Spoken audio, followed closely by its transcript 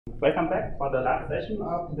Welcome back for the last session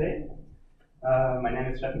of today. My name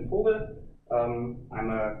is Steffen Vogel. I'm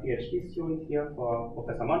a PhD student here for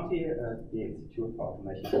Professor Monti at the Institute for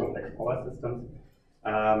Automation of Complex Power Systems.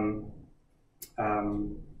 I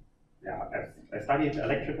studied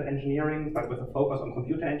electrical engineering, but with a focus on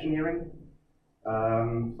computer engineering.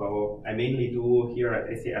 So I mainly do here at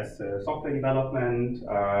ACS software development,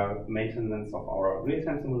 maintenance of our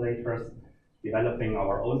real-time simulators, developing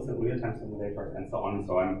our own real-time simulators, and so on.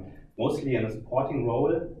 So I'm mostly in a supporting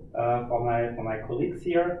role for my colleagues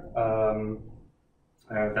here.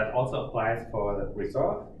 That also applies for the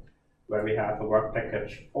RESERVE, where we have a work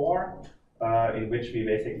package 4, in which we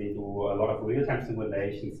basically do a lot of real-time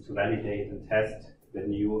simulations to validate and test the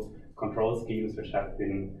new control schemes which have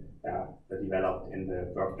been developed in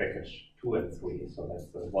the work package 2 and 3. So that's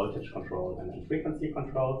the voltage control and frequency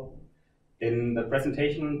control. In the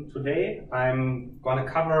presentation today, I'm going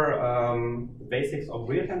to cover the basics of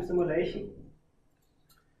real-time simulation.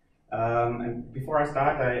 And before I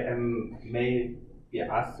start,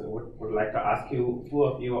 would like to ask you, who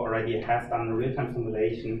of you already has done a real-time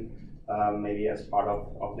simulation, maybe as part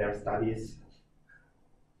of their studies?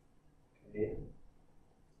 Okay.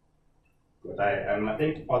 Good. I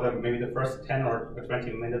think for maybe the first 10 or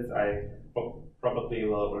 20 minutes, I probably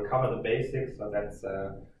will cover the basics, so that's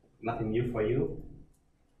nothing new for you.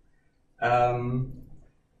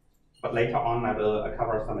 But later on, I will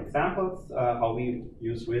cover some examples, how we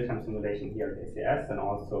use real-time simulation here at ACS and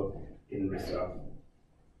also in RESERVE.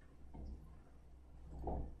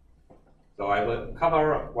 So I will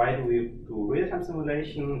cover why do we do real-time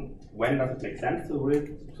simulation, when does it make sense to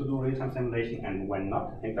do real-time simulation, and when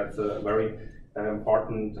not. I think that's a very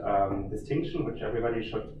important distinction which everybody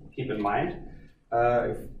should keep in mind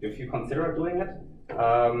if you consider doing it.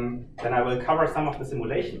 Then I will cover some of the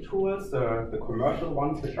simulation tools, the commercial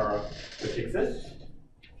ones which exist.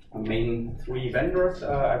 The main 3 vendors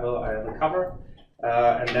I will cover,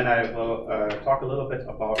 and then I will talk a little bit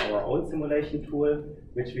about our own simulation tool,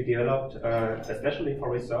 which we developed especially for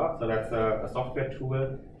RESERVE. So that's a software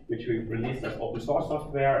tool which we released as open source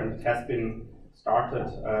software, and it has been started.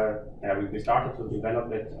 We started to develop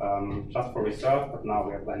it just for RESERVE, but now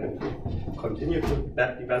we are planning to continue to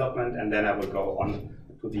that development, and then I will go on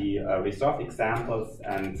to the RESERVE examples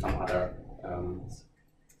and some other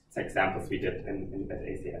examples we did at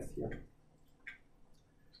ACS here.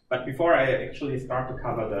 But before I actually start to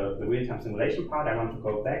cover the real-time simulation part, I want to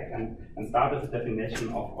go back and start with the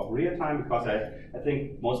definition of real-time, because I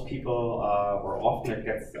think most people, or often it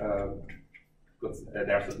gets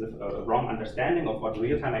there's a wrong understanding of what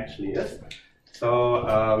real-time actually is. So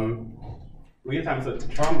real-time is a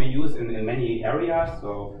term we use in many areas,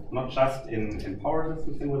 so not just in power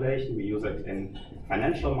system simulation. We use it in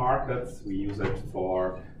financial markets, we use it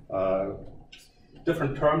for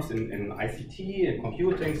different terms in ICT and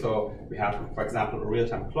computing. So we have, for example, a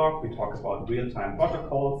real-time clock, we talk about real-time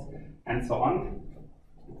protocols, and so on.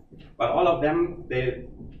 But all of them, they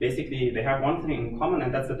have one thing in common,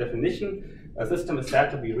 and that's the definition. A system is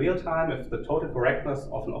said to be real-time if the total correctness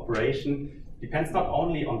of an operation depends not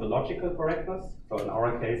only on the logical correctness, so in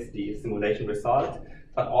our case the simulation result,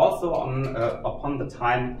 but also upon the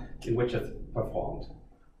time in which it's performed.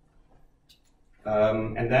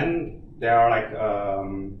 And then there are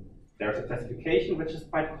there's a classification which is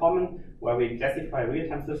quite common, where we classify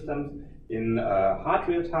real-time systems in hard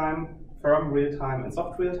real-time, firm real-time, and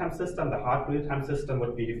soft real-time system. The hard real-time system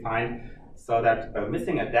would be defined so that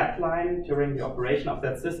missing a deadline during the operation of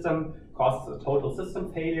that system causes a total system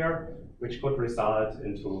failure, which could result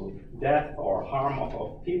into death or harm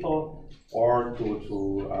of people, or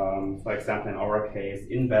for example, in our case,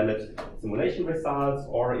 invalid simulation results,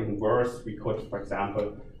 or even worse, we could, for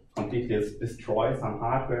example, completely destroy some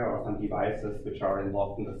hardware or some devices which are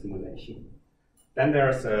involved in the simulation. Then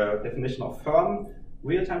there's a definition of firm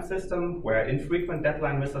real-time system, where infrequent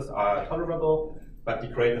deadline misses are tolerable, but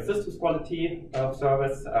degrade the system's quality of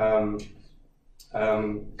service.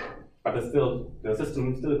 But the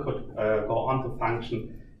system still could go on to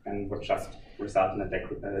function and would just result in a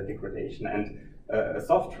degradation. And a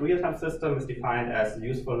soft real-time system is defined as the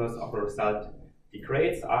usefulness of a result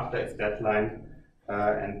degrades after its deadline,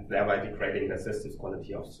 and thereby degrading the system's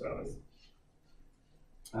quality of service.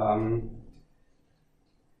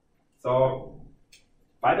 So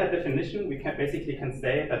by that definition, we basically can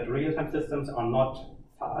say that real-time systems are not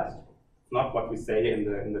fast. It's not what we say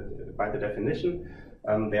by the definition.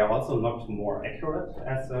 They are also not more accurate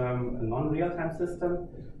as a non-real-time system.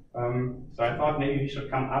 So I thought maybe we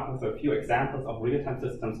should come up with a few examples of real-time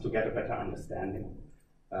systems to get a better understanding.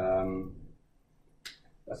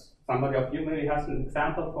 Somebody of you maybe has an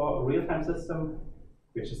example for a real-time system?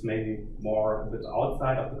 which is maybe more a bit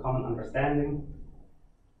outside of the common understanding.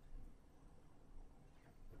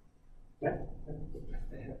 Yeah?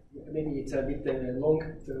 Maybe it's a bit long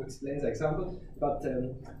to explain the example, but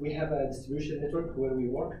we have a distribution network where we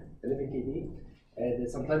work, 11 kV, and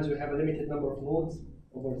sometimes we have a limited number of nodes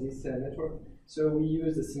over this network. So we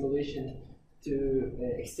use the simulation to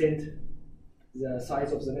extend the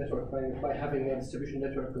size of the network by having a distribution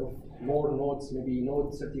network of more nodes, maybe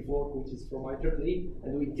node 34, which is from IEEE,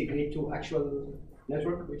 and we integrate to actual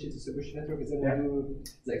network, which is a distribution network, and then we do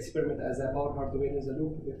the experiment as a power hardware in the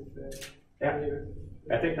loop with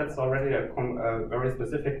I think that's already a very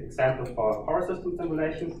specific example for power system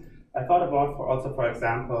simulation. I thought about also, for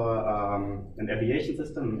example, an aviation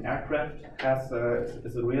system, an aircraft has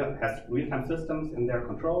real-time systems in their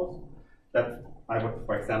controls that I would,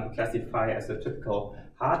 for example, classify as a typical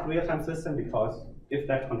hard real-time system, because if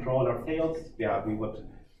that controller fails, we would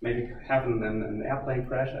maybe have an airplane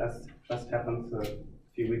crash, as just happened a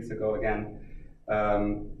few weeks ago again.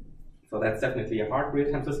 So that's definitely a hard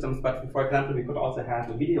real-time system. But for example, we could also have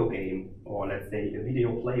a video game, or let's say a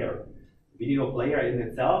video player. Video player in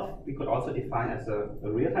itself, we could also define as a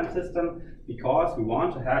real-time system, because we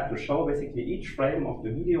want to show basically each frame of the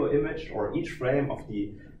video image or each frame of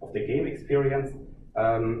the game experience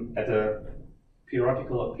at a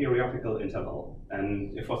periodical interval.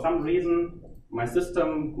 And if for some reason my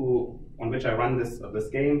system on which I run this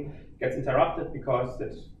game gets interrupted because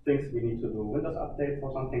it thinks we need to do Windows updates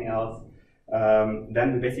or something else,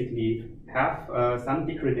 then we basically have some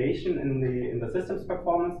degradation in the system's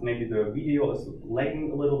performance. Maybe the video is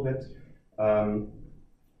lagging a little bit,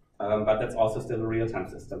 but that's also still a real-time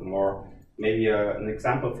system. Or maybe an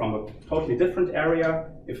example from a totally different area.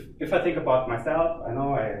 If I think about myself, I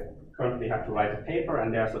know I currently have to write a paper,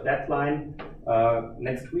 and there's a deadline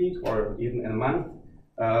next week or even in a month.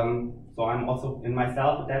 So I'm also in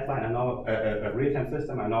myself a deadline. I know a real-time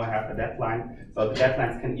system. I know I have a deadline. So the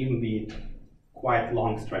deadlines can even be quite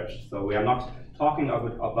long stretched. So we are not talking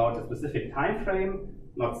about a specific time frame,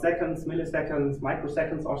 not seconds, milliseconds,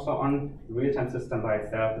 microseconds, or so on. The real-time system by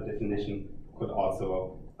itself, the definition could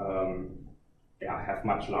also have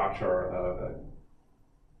much larger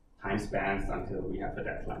time spans until we have a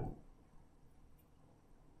deadline.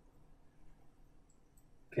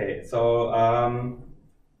 Okay, so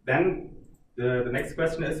then the next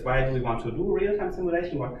question is, why do we want to do real-time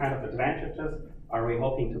simulation? What kind of advantages are we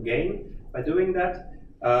hoping to gain by doing that?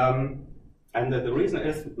 And the reason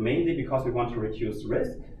is mainly because we want to reduce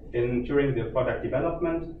risk during the product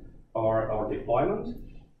development or deployment.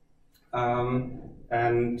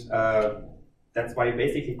 That's why we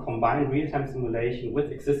basically combine real-time simulation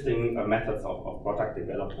with existing methods of product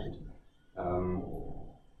development.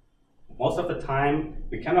 Most of the time,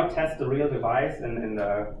 we cannot test the real device in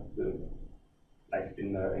a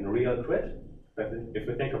real grid. But if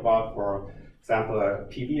we think about, for example, a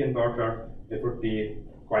PV inverter, it would be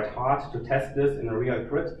quite hard to test this in a real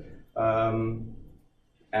grid,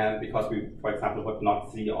 and because we, for example, would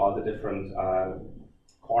not see all the different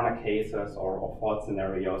corner cases or fault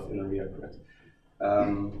scenarios in a real grid.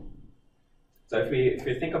 So if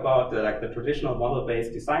we think about the traditional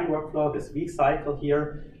model-based design workflow, this V cycle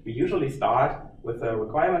here, we usually start with a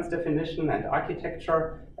requirements definition and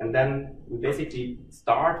architecture, and then we basically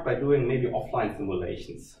start by doing maybe offline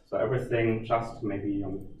simulations. So everything just maybe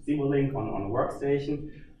on Simulink on a workstation.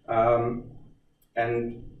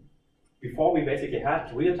 And before we basically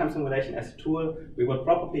had real-time simulation as a tool, we would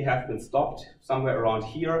probably have been stopped somewhere around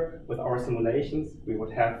here with our simulations. We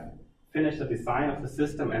would have finished the design of the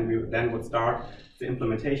system, and we then would start the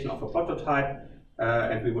implementation of a prototype,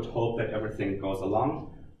 and we would hope that everything goes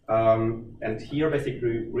along. And here,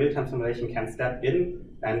 basically, real-time simulation can step in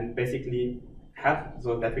and basically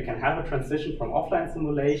so that we can have a transition from offline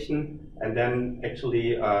simulation and then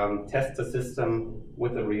actually test the system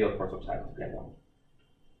with a real prototype together.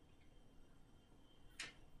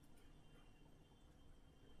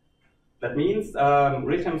 That means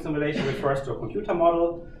real-time simulation refers to a computer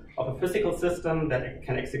model of a physical system that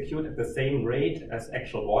can execute at the same rate as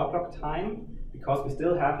actual wall clock time, because we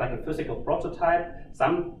still have like a physical prototype,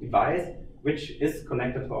 some device which is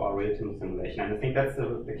connected to our real-time simulation. And I think that's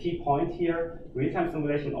the key point here. Real-time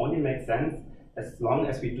simulation only makes sense as long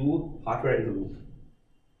as we do hardware in the loop.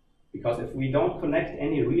 Because if we don't connect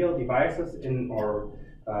any real devices or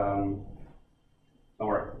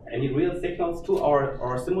any real signals to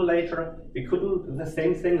our simulator, we could do the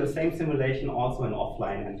same thing, the same simulation also in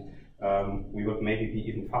offline, and we would maybe be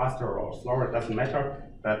even faster or slower, it doesn't matter.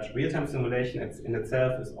 But real-time simulation in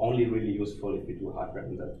itself is only really useful if we do hardware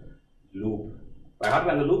in the loop. By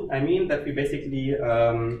hardware in the loop, I mean that we basically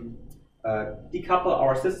decouple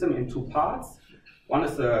our system in two parts. One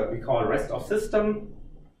is we call rest of system.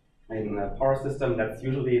 In a power system, that's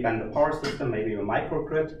usually then the power system, maybe a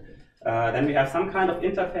microgrid. Then we have some kind of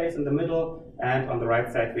interface in the middle, and on the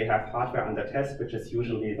right side we have hardware under test, which is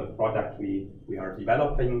usually the product we are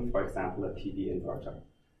developing, for example, a PV inverter.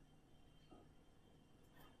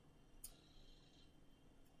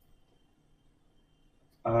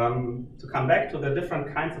 To come back to the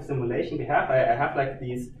different kinds of simulation we have, I have like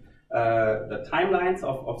these the timelines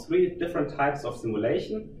of three different types of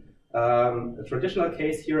simulation. A traditional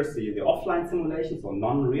case here is the offline simulation, so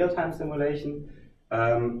non-real-time simulation,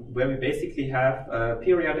 where we basically have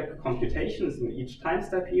periodic computations in each time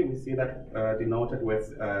step here. We see that denoted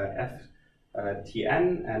with Tn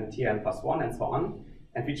and Tn plus 1 and so on.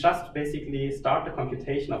 And we just basically start the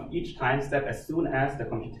computation of each time step as soon as the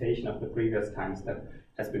computation of the previous time step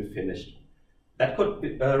has been finished. That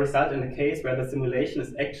could result in a case where the simulation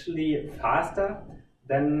is actually faster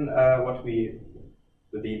than the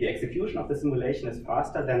execution of the simulation is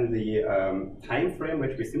faster than the time frame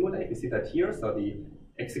which we simulate. We see that here. So the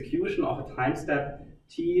execution of a time step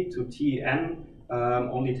t to tn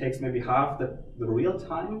only takes maybe half the real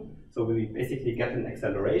time. So we basically get an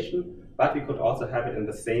acceleration. But we could also have it in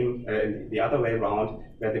the same, the other way around,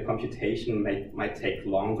 where the computation might take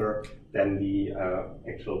longer than the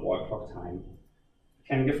actual wall clock time.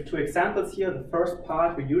 I can give two examples here. The first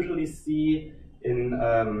part we usually see in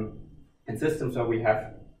systems where we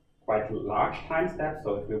have quite large time steps.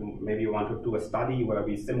 So if we maybe want to do a study where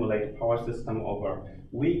we simulate a power system over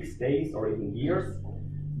weeks, days, or even years,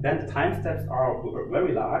 then the time steps are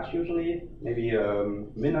very large usually, maybe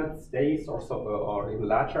minutes, days, or so, or even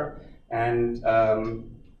larger. And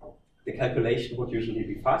the calculation would usually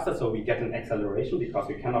be faster, so we get an acceleration because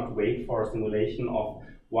we cannot wait for a simulation of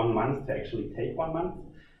 1 month to actually take 1 month.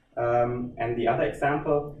 And the other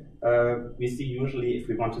example we see usually if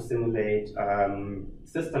we want to simulate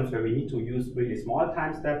systems where we need to use really small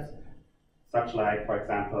time steps, such like, for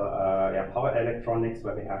example, power electronics,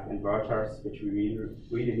 where we have inverters, which we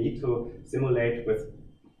really need to simulate with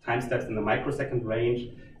time steps in the microsecond range,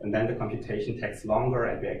 and then the computation takes longer,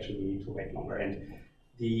 and we actually need to wait longer. And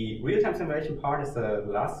the real-time simulation part is the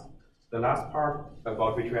last part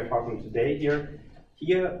about which we are talking today here.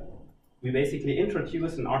 Here, we basically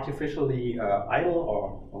introduce an artificially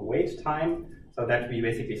idle or wait time, so that we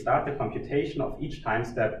basically start the computation of each time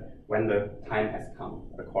step when the time has come,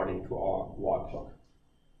 according to our wall clock.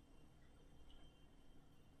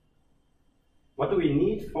 What do we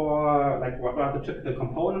need for, what are the typical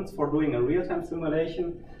components for doing a real-time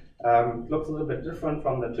simulation? It looks a little bit different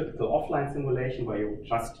from the typical offline simulation where you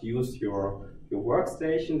just use your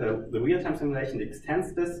workstation. The real-time simulation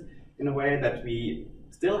extends this in a way that we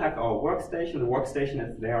still have our workstation. The workstation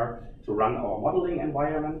is there to run our modeling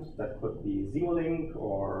environment. That could be Simulink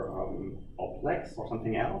or Plex or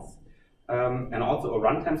something else. And also a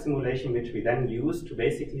runtime simulation, which we then use to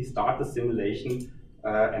basically start the simulation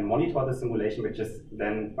and monitor the simulation, which is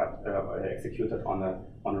then executed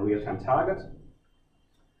on a real-time target.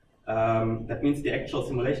 That means the actual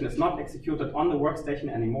simulation is not executed on the workstation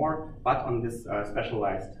anymore, but on this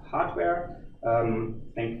specialized hardware. I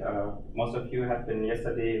think most of you have been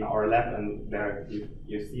yesterday in our lab, and there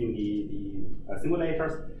you've seen the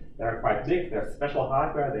simulators. They're quite big. They're special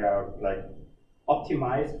hardware. They are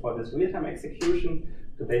optimized for this real-time execution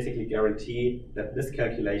to basically guarantee that this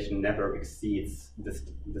calculation never exceeds this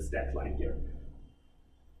deadline here.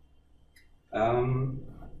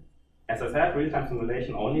 As I said, real-time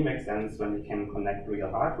simulation only makes sense when we can connect real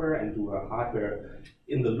hardware and do a hardware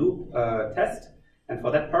in the loop test. And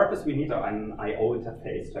for that purpose, we need an I/O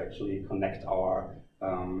interface to actually connect our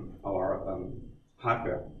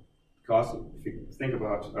hardware. Because if you think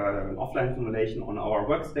about an offline simulation on our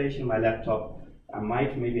workstation, my laptop, I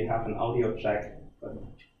might maybe have an audio jack, but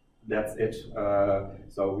that's it.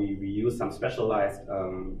 So we use some specialized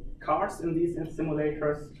cards in these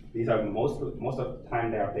simulators. These are most of the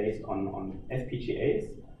time they are based on FPGAs,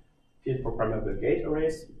 field programmable gate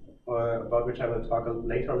arrays, about which I will talk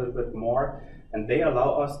later a little bit more. And they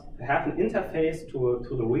allow us to have an interface to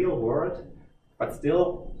the real world, but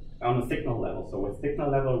still on a signal level. So with signal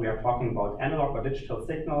level, we are talking about analog or digital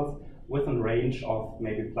signals with a range of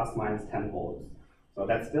maybe plus minus 10 volts. So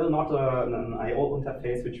that's still not an I/O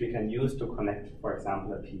interface which we can use to connect, for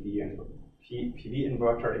example, a PV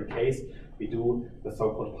inverter in case we do the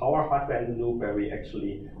so-called power hardware in the loop, where we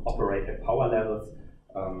actually operate at power levels.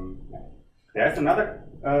 There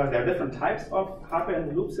are different types of hardware in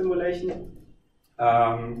the loop simulation.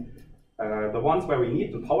 The ones where we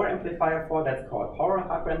need the power amplifier for, that's called power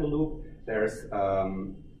hardware in the loop. There's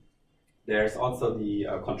There's also the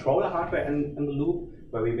controller hardware in the loop,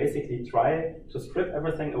 where we basically try to strip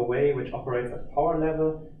everything away which operates at power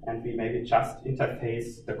level, and we maybe just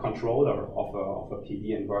interface the controller of a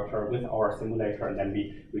PV inverter with our simulator, and then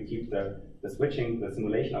we keep the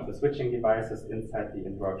simulation of the switching devices inside the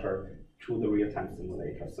inverter to the real-time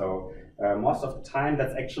simulator. So most of the time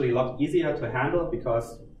that's actually a lot easier to handle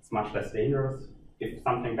because it's much less dangerous. If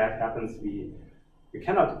something bad happens,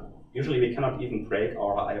 usually we cannot even break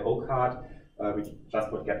our I/O card. We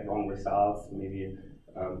just would get wrong results, maybe,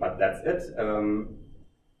 but that's it.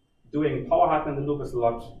 Doing power hardware in the loop is a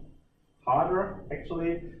lot harder,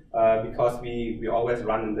 actually, because we always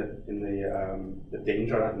run in the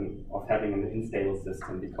danger of having an unstable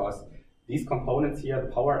system, because these components here,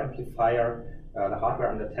 the power amplifier, the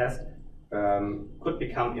hardware under test, could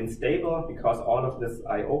become unstable because all of this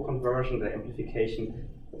I/O conversion, the amplification,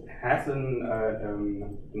 has an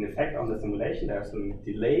effect on the simulation. There's a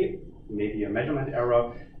delay, maybe a measurement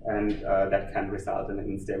error, and that can result in an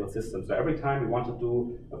unstable system. So every time we want to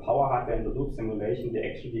do a power hardware in the loop simulation, we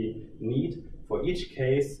actually need for each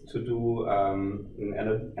case to do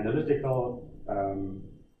an analytical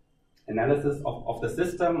analysis of the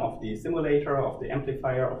system, of the simulator, of the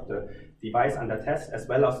amplifier, of the device under test, as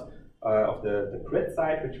well as of the grid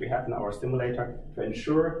side, which we have in our simulator, to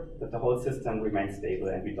ensure that the whole system remains stable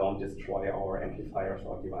and we don't destroy our amplifiers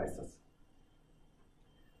or devices.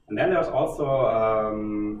 And then there's also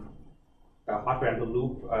a hardware in the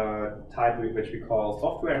loop type, which we call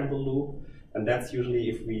software in the loop, and that's usually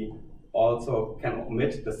if we also can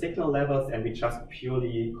omit the signal levels and we just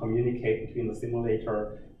purely communicate between the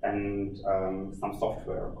simulator and some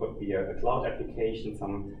software. It could be a cloud application,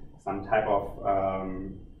 some type of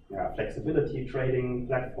flexibility trading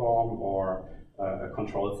platform, or a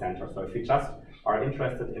control center. So if we just are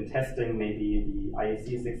interested in testing maybe the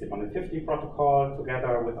IEC 60150 protocol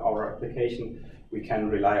together with our application, we can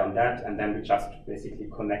rely on that, and then we just basically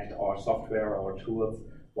connect our software, our tools,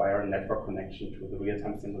 via a network connection to the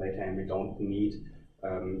real-time simulator, and we don't need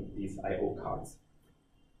these I/O cards.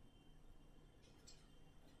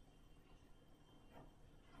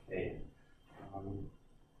 Okay.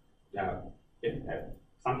 If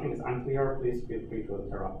something is unclear, please feel free to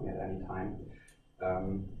interrupt me at any time.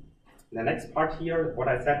 The next part here, what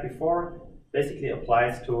I said before, basically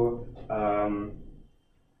applies to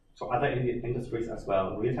other industries as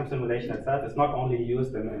well. Real-time simulation itself is not only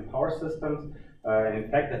used in power systems. In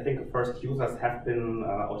fact, I think the first users have been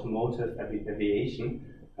automotive, aviation,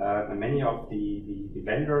 and many of the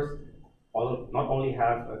vendors not only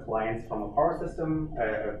have clients from a power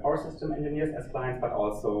system engineers as clients, but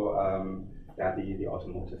also the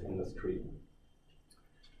automotive industry.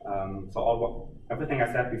 So everything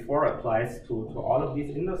I said before applies to all of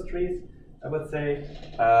these industries, I would say.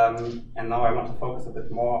 And now I want to focus a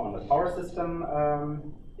bit more on the power system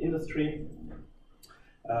industry.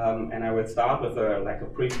 And I will start with a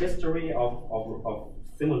brief history of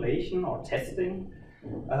simulation or testing.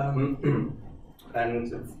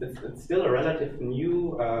 And it's still a relative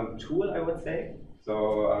new tool, I would say. So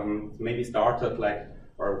maybe started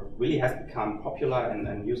or really has become popular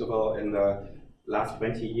and usable in the last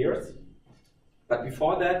 20 years. But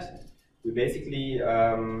before that, we basically,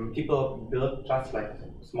 people built just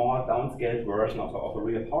small downscaled version of a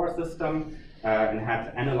real power system and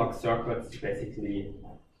had analog circuits, basically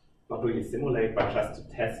not really simulate, but just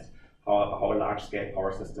to test how a large-scale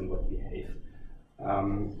power system would behave.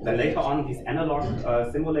 Then later on, these analog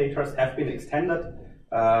simulators have been extended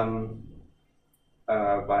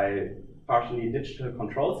by partially digital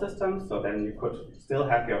control systems. So then you could still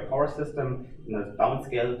have your power system in a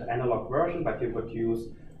downscaled analog version, but you could use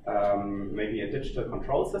maybe a digital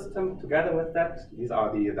control system together with that. These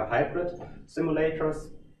are the hybrid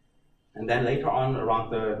simulators. And then later on,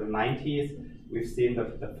 around the 90s, we've seen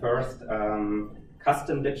the first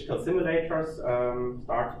custom digital simulators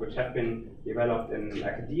start, which have been developed in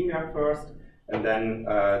academia first, and then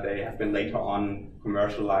they have been later on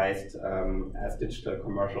commercialized as digital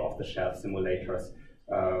commercial off-the-shelf simulators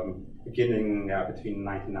beginning between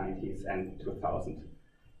 1990s and 2000.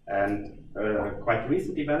 And quite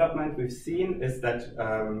recent development we've seen is that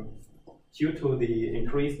due to the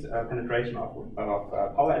increased penetration of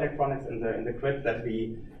power electronics in the grid, that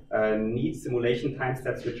we need simulation time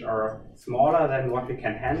steps which are smaller than what we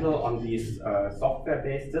can handle on these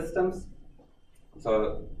software-based systems.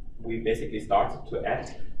 So we basically started to add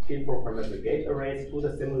field programmable gate arrays to the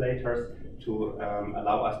simulators to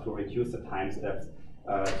allow us to reduce the time steps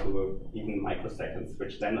to even microseconds,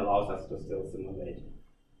 which then allows us to still simulate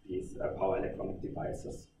these power electronic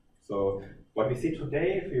devices. So what we see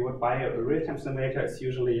today, if we would buy a real-time simulator, is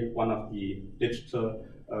usually one of the digital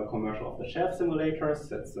commercial off-the-shelf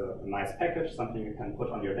simulators. It's a nice package, something you can put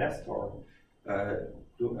on your desk or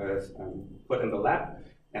put in the lab.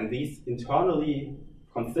 And these internally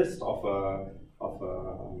consist of a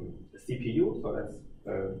CPU, so that's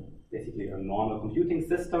basically a normal computing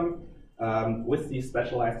system with these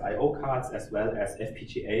specialized I/O cards as well as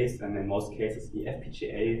FPGAs, and in most cases the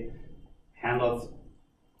FPGA handles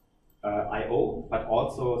I/O, but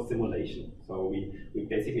also simulation. So we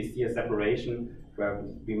basically see a separation where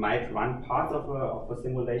we might run part of a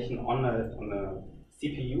simulation on a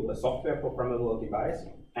CPU, a software programmable device,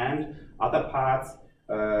 and other parts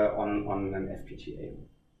on an FPGA.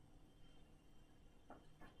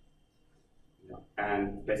 Yeah.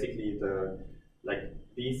 And basically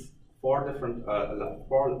these four different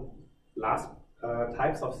last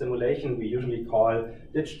types of simulation we usually call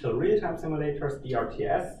digital real-time simulators,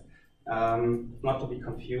 DRTS, not to be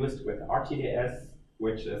confused with RTDS,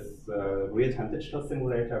 which is a real-time digital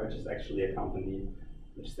simulator, which is actually a company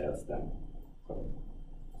which sells them. So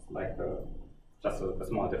it's like just a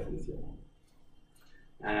small difference here.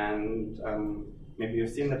 And maybe you've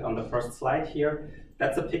seen that on the first slide here.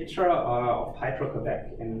 That's a picture of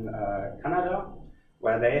Hydro-Quebec in Canada,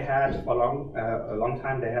 where they had for a long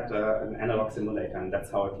time they had an analog simulator, and that's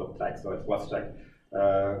how it looked like. So it was like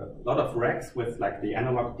a lot of racks with like the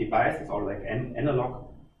analog devices or like an analog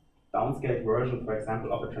downscaled version, for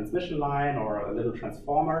example, of a transmission line or a little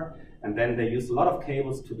transformer, and then they used a lot of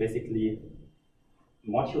cables to basically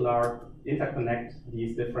modular interconnect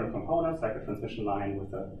these different components, like a transmission line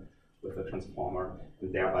with a transformer,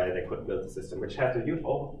 and thereby they could build a system which has a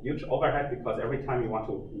huge overhead, because every time you want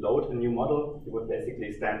to load a new model, you would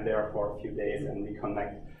basically stand there for a few days and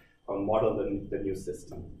reconnect or model the new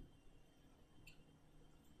system.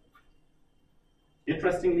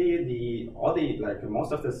 Interestingly,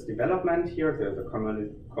 most of this development here, the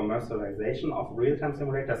commercialization of real-time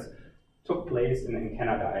simulators took place in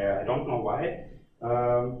Canada. I don't know why,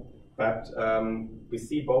 but we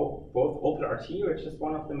see both OpenRT, which is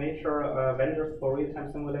one of the major vendors for real-time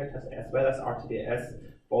simulators, as well as RTDS.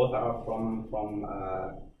 Both are from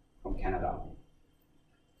Canada.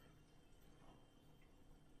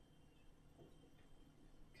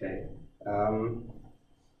 Okay.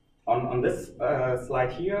 On this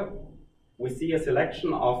slide here, we see a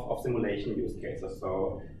selection of simulation use cases.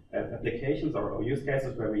 So applications or use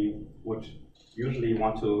cases where we would usually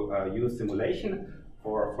want to use simulation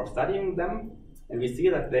for studying them. And we see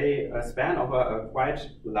that they span over a quite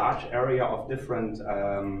large area of different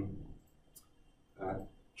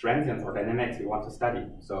transients or dynamics we want to study.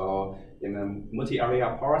 So in a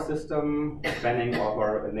multi-area power system spanning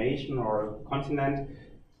over a nation or a continent,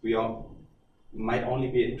 we might only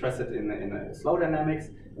be interested in slow dynamics,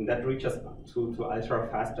 and that reaches to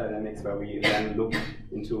ultra-fast dynamics, where we then look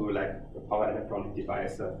into like power electronic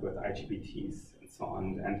devices with IGBTs and so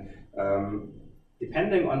on. And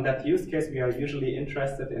depending on that use case, we are usually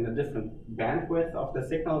interested in a different bandwidth of the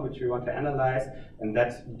signal which we want to analyze, and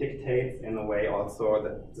that dictates in a way also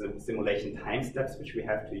the simulation time steps which we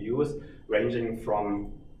have to use, ranging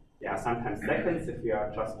from sometimes seconds if we are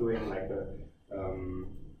just doing like a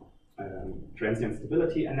transient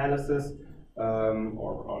stability analysis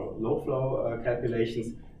or load flow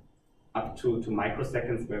calculations, up to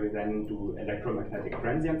microseconds, where we then do electromagnetic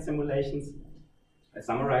transient simulations. I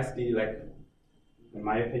summarized in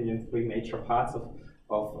my opinion, three major parts of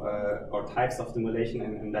or types of simulation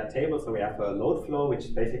in that table. So we have a load flow, which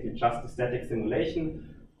is basically just a static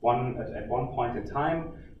simulation, at one point in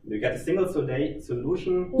time. You get a single solution,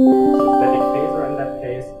 so static phasor in that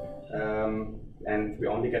case, and we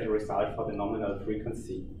only get a result for the nominal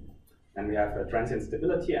frequency. And we have a transient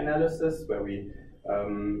stability analysis, where we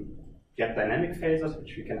get dynamic phasors,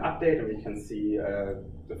 which we can update, and we can see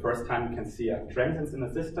the first time we can see a transience in a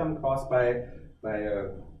system caused by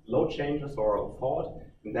load changes or a fault.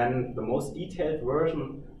 And then the most detailed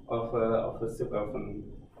version of a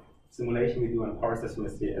simulation we do in power system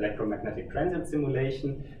is the electromagnetic transient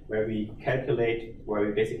simulation, where we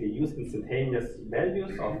basically use instantaneous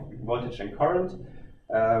values of voltage and current,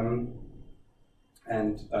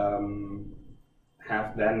 and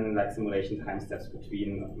have then simulation time steps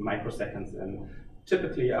between microseconds and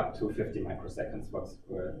typically up to 50 microseconds.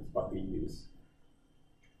 What we use.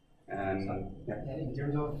 And in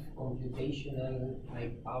terms of computational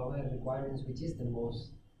power requirements, which is the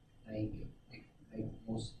most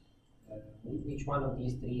which one of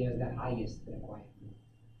these three has the highest requirement,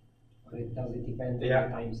 or does it depend on the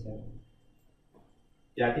time step?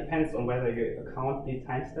 Yeah, it depends on whether you count the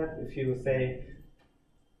time step. If you say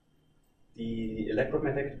the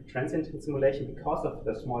electromagnetic transient simulation, because of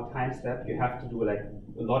the small time step, you have to do like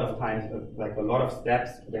a lot of times, like a lot of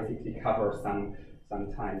steps to basically cover some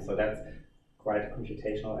time. So that's quite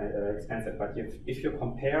computational expensive. But if you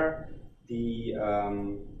compare the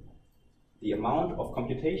amount of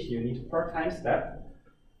computation you need per time step,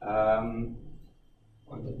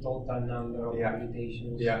 or the total number of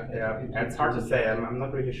computations. It's hard to say. I'm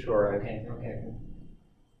not really sure. Okay.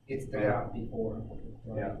 It's the graph before.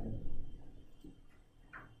 Yeah.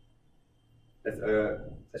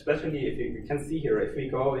 Especially if you can see here, if we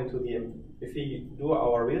go into if we do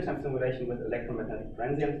our real-time simulation with electromagnetic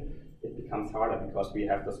transient, it becomes harder because we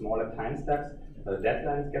have the smaller time steps, the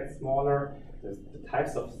deadlines get smaller, the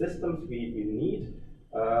types of systems we need,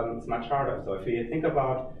 it's much harder. So if we think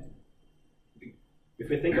about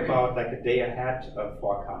like a day ahead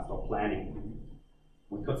forecast or planning,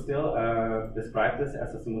 we could still describe this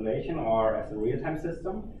as a simulation or as a real-time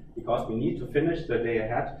system because we need to finish the day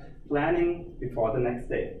ahead planning before the next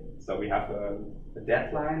day. So we have a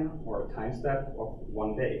deadline or a time step of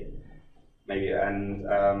 1 day, maybe, and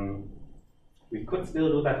we could still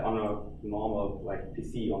do that on a normal like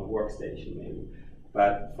PC on a workstation maybe.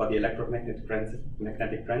 But for the electromagnetic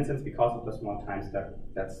transients, because of the small time step,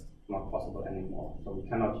 that's not possible anymore. So we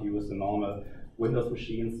cannot use a normal Windows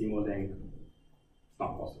machine Simulink. It's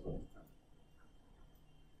not possible.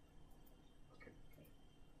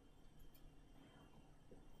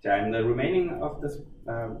 Yeah, in the remaining of this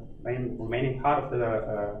remaining part of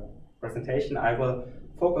the presentation, I will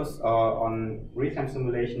focus on real-time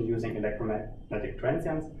simulation using electromagnetic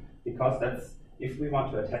transients, because that's, if we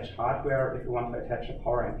want to attach hardware, if we want to attach a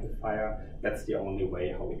power amplifier, that's the only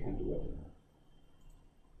way how we can do it.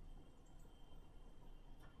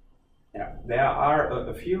 Yeah, there are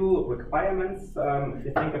a few requirements. If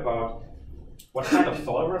you think about what kind of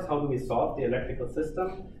solvers, how do we solve the electrical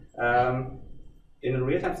system? In a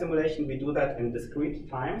real-time simulation, we do that in discrete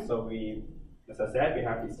time. So we, as I said, we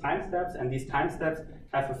have these time steps, and these time steps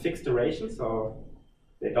have a fixed duration, so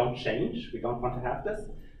they don't change. We don't want to have this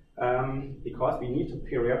because we need to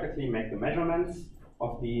periodically make the measurements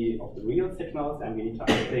of the real signals, and we need to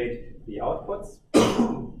update the outputs.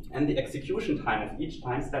 And the execution time of each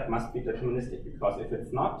time step must be deterministic, because if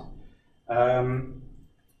it's not,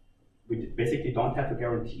 we basically don't have a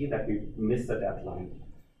guarantee that we miss the deadline.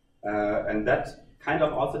 And that kind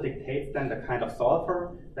of also dictates then the kind of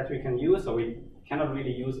solver that we can use. So we cannot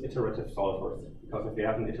really use iterative solvers, because if we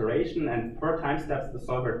have an iteration and per time steps the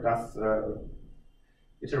solver does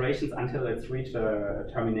iterations until it's reached a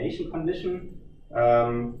termination condition,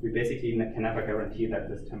 we basically can never guarantee that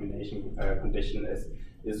this termination condition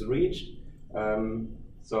is reached.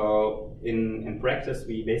 So in practice,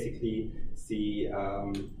 we basically see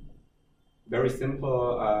very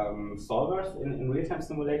simple solvers in real-time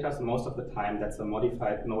simulators. Most of the time, that's a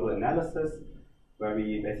modified nodal analysis, where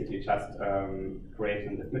we basically just create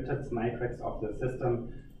an admittance matrix of the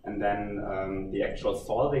system, and then the actual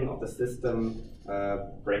solving of the system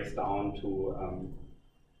breaks down to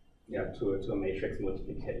a matrix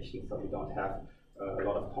multiplication. So we don't have a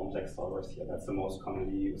lot of complex solvers here. That's the most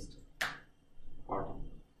commonly used part.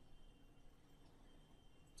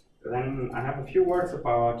 Then I have a few words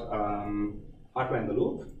about hardware in the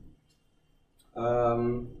loop.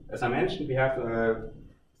 As I mentioned, we have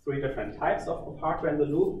 3 different types of hardware in the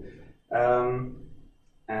loop.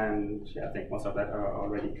 And yeah, I think most of that are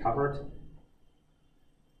already covered.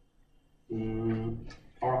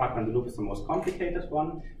 Our hardware in the loop is the most complicated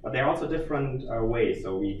one, but there are also different ways.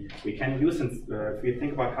 So we can use, if we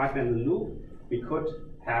think about hardware in the loop, we could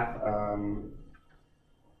have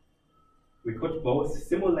we could both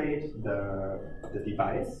simulate the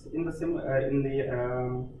device in the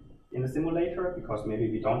simulator, because maybe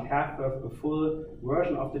we don't have a full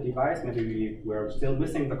version of the device. Maybe we're still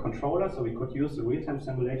missing the controller, so we could use the real-time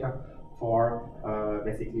simulator for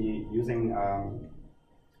basically using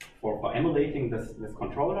for emulating this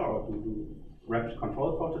controller, or to do rapid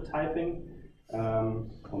control prototyping.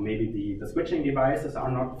 Or maybe the switching devices are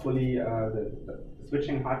not fully, the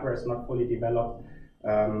switching hardware is not fully developed.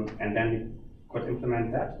 And then we could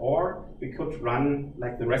implement that, or we could run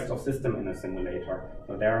like the rest of system in a simulator.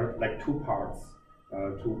 So there are like 2 parts,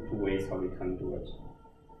 two ways how we can do it.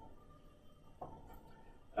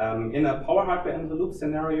 In a power hardware in the loop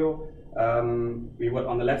scenario, we would,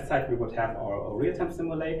 on the left side, we would have our real-time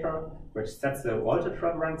simulator, which sets the voltage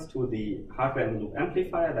reference to the hardware in the loop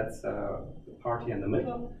amplifier. That's the part here in the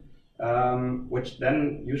middle. which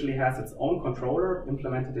then usually has its own controller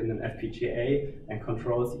implemented in an FPGA and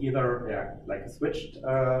controls either like a switched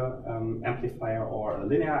amplifier or a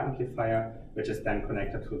linear amplifier, which is then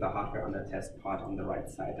connected to the hardware under test part on the right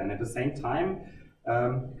side. And at the same time,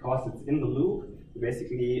 because it's in the loop, you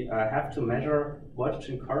basically have to measure voltage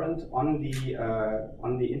and current on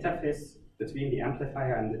the interface between the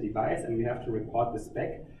amplifier and the device, and we have to report this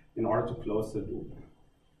back in order to close the loop.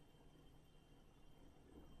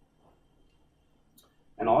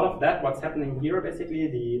 And all of that, what's happening here, basically,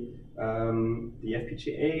 the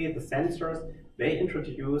FPGA, the sensors, they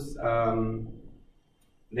introduce a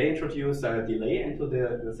delay into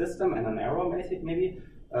the system and an error, maybe,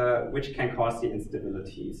 which can cause the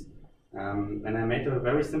instabilities. And I made a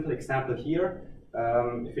very simple example here.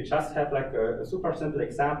 If we just have like a super simple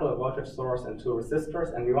example, a voltage source and 2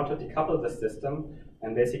 resistors, and we want to decouple the system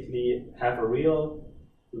and basically have a real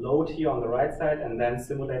load here on the right side and then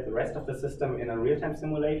simulate the rest of the system in a real-time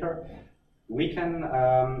simulator, we can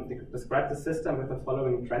describe the system with the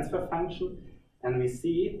following transfer function, and we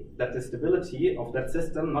see that the stability of that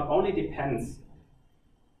system not only depends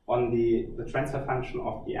on the transfer function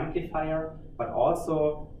of the amplifier, but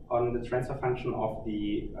also on the transfer function of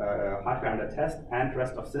the hardware under test and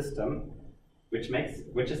rest of system, which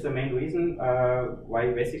is the main reason why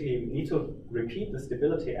you basically need to repeat the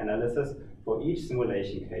stability analysis for each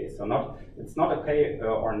simulation case. So it's not okay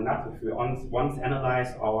or not if we once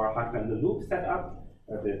analyze our hardware in the loop setup,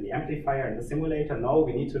 the amplifier and the simulator. No,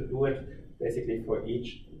 we need to do it basically for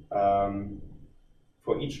each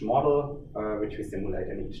model which we simulate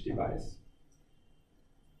in each device.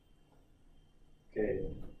 Okay.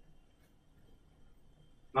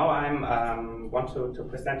 Now I want to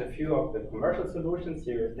present a few of the commercial solutions.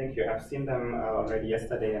 You think you have seen them already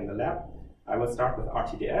yesterday in the lab. I will start with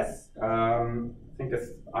RTDS. I think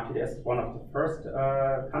RTDS is one of the first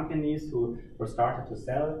companies who were started to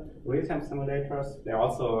sell real-time simulators. They're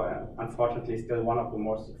also, unfortunately, still one of the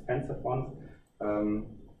most expensive ones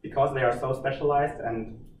because they are so specialized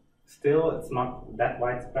and still it's not that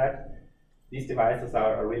widespread. These devices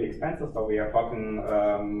are really expensive, so we are talking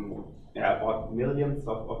about millions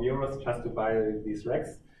of euros just to buy these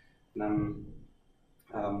racks.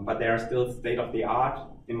 But they are still state-of-the-art.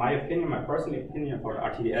 In my opinion, my personal opinion for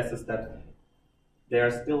RTDS is that they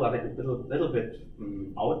are still a little bit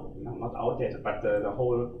not outdated, but the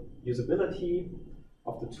whole usability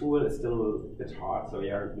of the tool is still a bit hard. So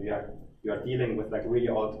you are dealing with like really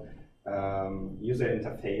old user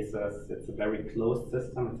interfaces. It's a very closed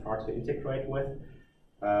system. It's hard to integrate with.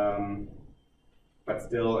 But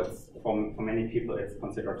still, it's for many people, it's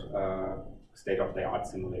considered a state-of-the-art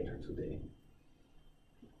simulator today.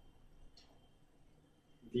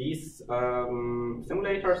 These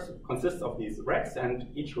simulators consist of these racks, and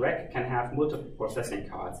each rack can have multiple processing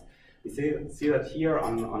cards. You see that here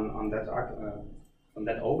on that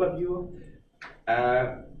overview.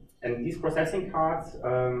 And these processing cards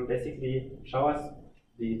basically show us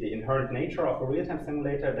the inherent nature of a real-time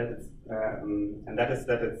simulator, that it's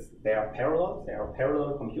they are parallel. They are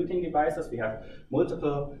parallel computing devices. We have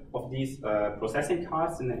multiple of these processing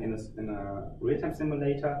cards in a real-time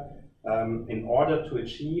simulator in order to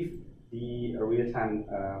achieve the real-time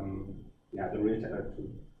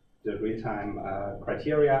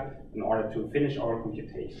criteria in order to finish our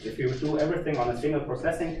computation. If you do everything on a single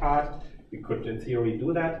processing card, we could in theory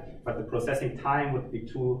do that, but the processing time would be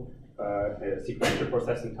sequential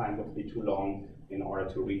processing time would be too long in order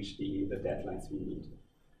to reach the deadlines we need.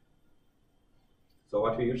 So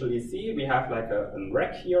what we usually see, we have like a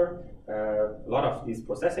rack here, a lot of these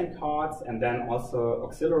processing cards, and then also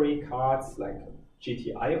auxiliary cards like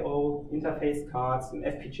GTIO interface cards, an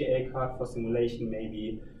FPGA card for simulation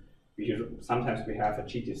maybe. Sometimes we have a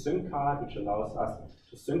GT-Sync card, which allows us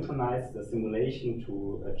to synchronize the simulation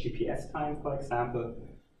to a GPS time, for example.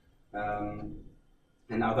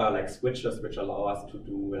 And other like switches which allow us to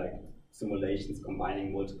do like simulations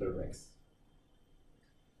combining multiple racks.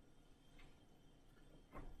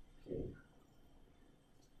 Okay.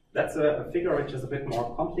 That's a figure which is a bit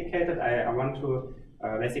more complicated. I want to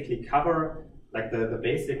basically cover like the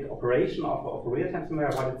basic operation of a real-time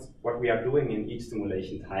simulator, what we are doing in each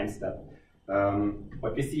simulation time step.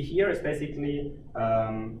 What we see here is basically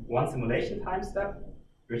one simulation time step,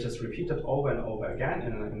 which is repeated over and over again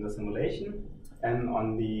in the simulation. And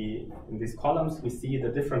in these columns, we see the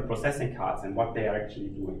different processing cards and what they are actually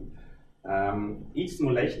doing. Each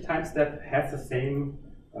simulation time step has the same,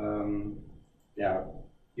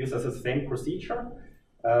 uses the same procedure,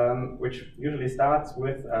 which usually starts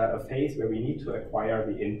with a phase where we need to acquire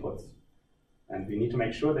the inputs. And we need to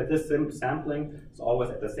make sure that this sampling is always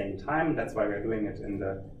at the same time. That's why we're doing it in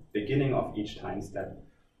beginning of each time step.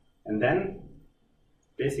 And then,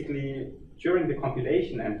 basically, during the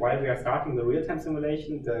compilation and while we are starting the real-time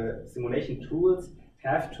simulation, the simulation tools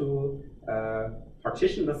have to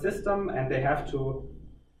partition the system, and they have to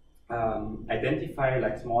identify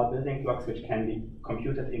like small building blocks which can be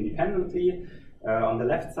computed independently. On the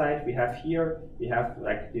left side, we have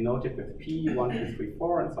like denoted with P, 1, 2, 3,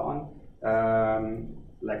 4, and so on,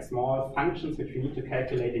 like small functions which we need to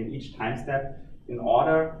calculate in each time step in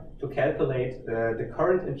order to calculate the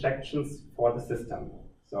current injections for the system.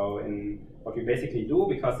 So in what we basically do,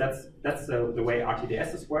 because that's the way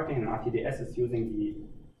RTDS is working, and RTDS is using the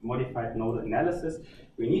modified nodal analysis,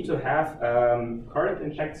 we need to have current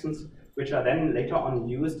injections which are then later on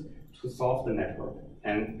used to solve the network.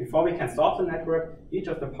 And before we can solve the network, each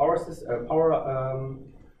of the power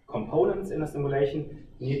components in a simulation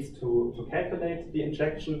needs to calculate the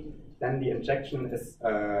injection. Then the injection is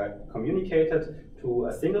communicated to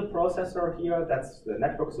a single processor here, that's the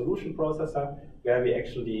network solution processor, where we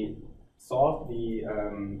actually solve the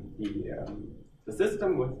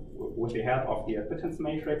system with the help of the admittance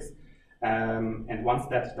matrix. And once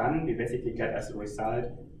that's done, we basically get as a result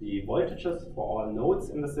the voltages for all nodes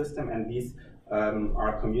in the system, and these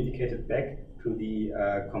are communicated back to the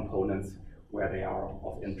components where they are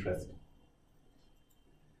of interest.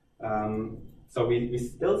 So we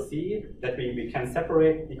still see that we can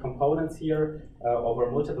separate the components here over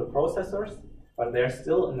multiple processors, but there's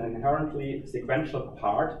still an inherently sequential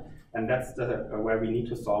part, and that's where we need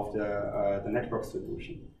to solve the network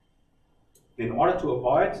solution. In order to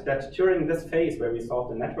avoid that during this phase where we solve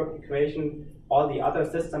the network equation, all the other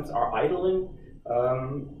systems are idling,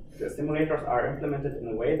 the simulators are implemented in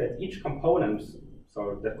a way that each component,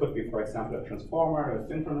 so that could be, for example, a transformer, a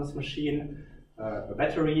synchronous machine, a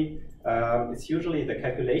battery, it's usually the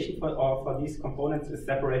calculation for these components is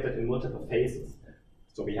separated in multiple phases.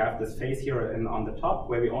 So we have this phase here on the top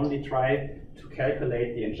where we only try to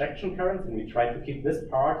calculate the injection currents, and we try to keep this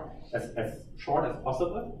part as short as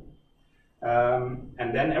possible.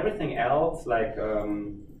 And then everything else, like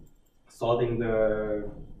solving the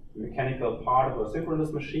mechanical part of a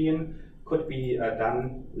synchronous machine, could be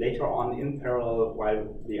done later on in parallel while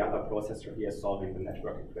the other processor here is solving the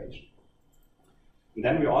network equation. And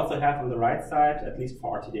then we also have on the right side, at least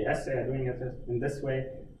for RTDS, they are doing it in this way,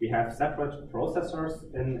 we have separate processors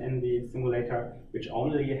in the simulator which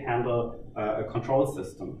only handle a control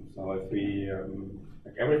system. So if we,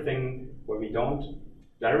 like everything where we don't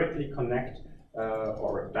directly connect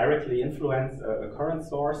or directly influence a current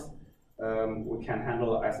source, we can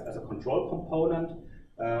handle as a control component,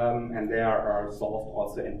 and they are solved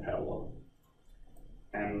also in parallel.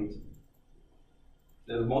 And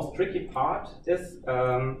the most tricky part is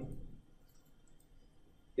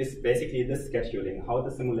basically this scheduling, how the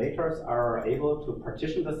simulators are able to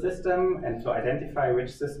partition the system and to identify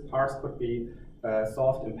which parts could be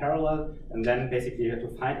solved in parallel, and then basically you have to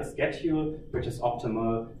find a schedule which is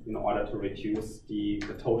optimal in order to reduce the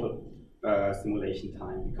total simulation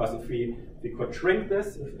time. Because if we could shrink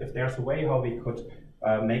this, if there's a way how we could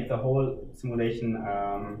make the whole simulation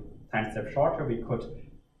time step shorter, we could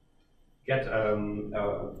get a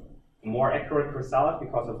more accurate result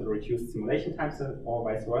because of the reduced simulation time, or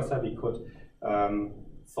vice versa, we could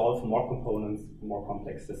solve more components, more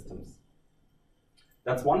complex systems.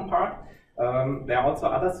 That's one part. There are also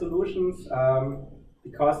other solutions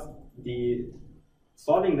because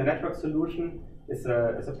solving the network solution is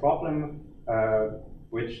a problem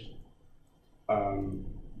which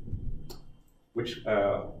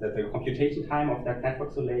the computation time of that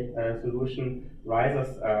network solution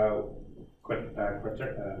rises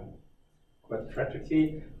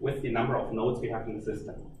quadratically with the number of nodes we have in the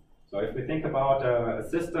system. So if we think about a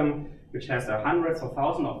system which has hundreds or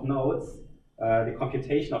thousands of nodes, the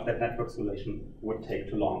computation of that network solution would take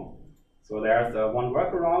too long. So there's one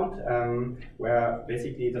workaround where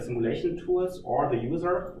basically the simulation tools or the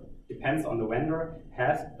user, depends on the vendor,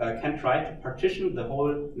 can try to partition the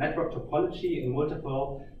whole network topology in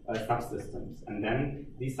multiple subsystems. And then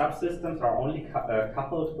these subsystems are only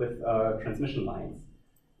coupled with transmission lines.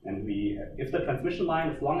 And if the transmission line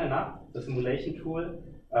is long enough, the simulation tool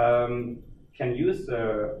can use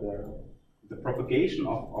the propagation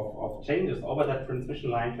of changes over that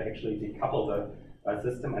transmission line to actually decouple the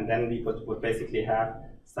system, and then we would basically have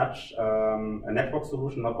such a network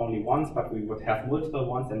solution not only once, but we would have multiple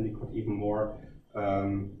ones, and we could even more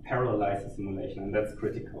parallelize the simulation, and that's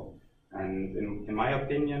critical. And in my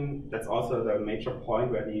opinion, that's also the major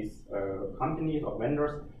point where these companies or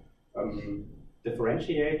vendors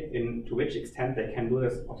differentiate to which extent they can do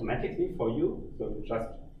this automatically for you, so just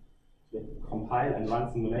compile and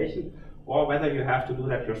run simulation, or whether you have to do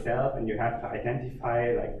that yourself and you have to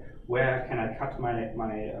identify like where can I cut my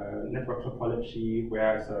network topology,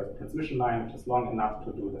 where is a transmission line which is long enough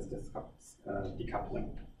to do this decoupling.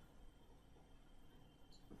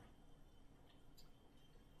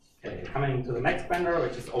 Okay, coming to the next vendor,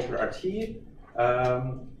 which is OpenRT.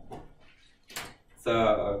 It's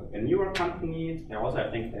a newer company. They also,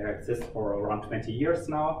 I think, they exist for around 20 years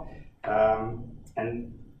now.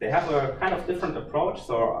 And they have a kind of different approach.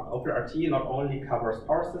 So OpenRT not only covers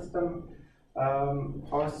power system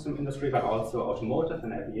industry, but also automotive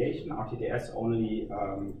and aviation. RTDS only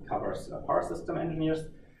covers power system engineers.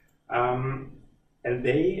 And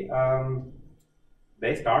they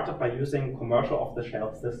started by using commercial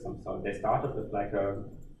off-the-shelf systems. So they started with like a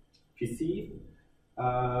PC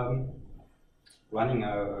running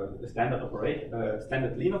a standard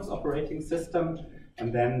Linux operating system,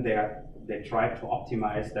 and then they tried to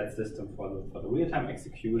optimize that system for the real-time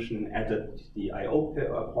execution, added the I/O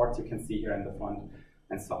ports you can see here in the front,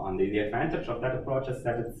 and so on. The advantage of that approach is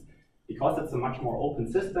that because it's a much more open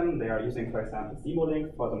system, they are using, for example,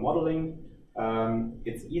 Simulink for the modeling.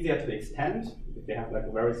 It's easier to extend if they have like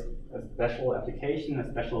a special application, a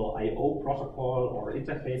special I/O protocol or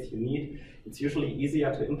interface you need. It's usually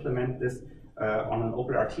easier to implement this on an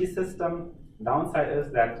OpenRT system. Downside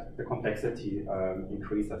is that the complexity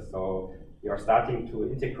increases. So you're starting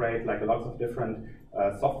to integrate like lots of different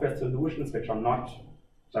software solutions which are not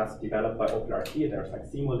just developed by OpenRT. There's like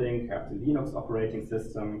Simulink, you have the Linux operating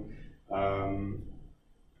system,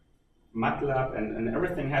 MATLAB, and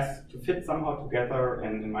everything has to fit somehow together.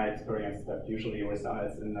 And in my experience, that usually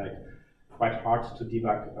results in like quite hard to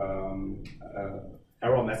debug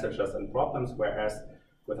error messages and problems. Whereas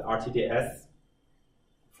with RTDS,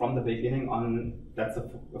 from the beginning on, that's a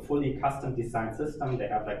fully custom designed system. They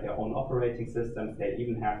have like their own operating systems. They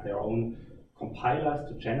even have their own compilers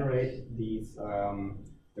to generate these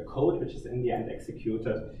the code which is in the end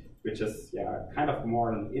executed, which is kind of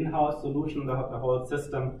more an in-house solution, the whole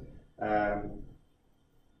system.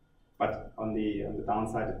 But on the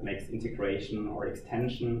downside, it makes integration or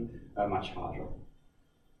extension much harder.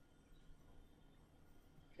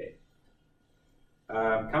 Okay.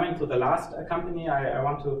 Coming to the last company I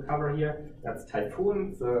want to cover here, that's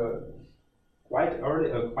Typhoon. It's a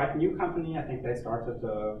quite new company. I think they started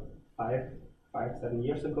 5-7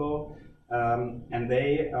 years ago, and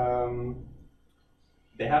they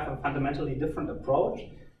have a fundamentally different approach,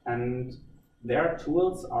 and their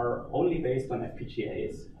tools are only based on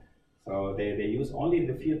FPGAs. So they use only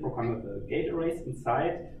the field programmable gate arrays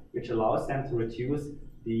inside, which allows them to reduce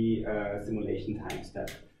the simulation time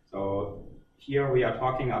step. So here we are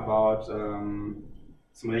talking about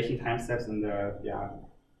simulation time steps in the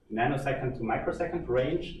nanosecond to microsecond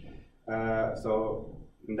range. So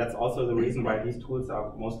that's also the reason why these tools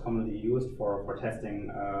are most commonly used for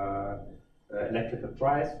testing electrical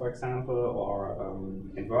drives, for example, or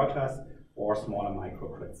inverters, or smaller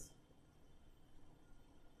microgrids.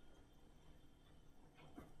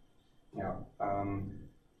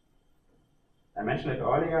 I mentioned it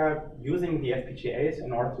earlier, using the FPGAs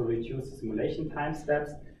in order to reduce simulation time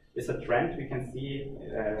steps is a trend we can see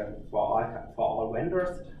for all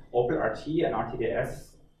vendors. OpenRT and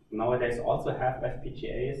RTDS nowadays also have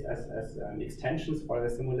FPGAs as extensions for the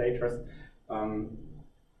simulators.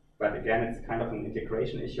 But again, it's kind of an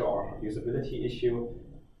integration issue or usability issue.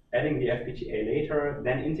 Adding the FPGA later,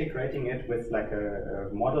 then integrating it with like a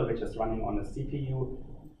model which is running on a CPU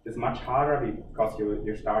is much harder because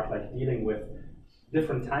you start like dealing with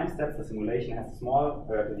different time steps. The simulation has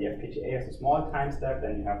the FPGA has a small time step,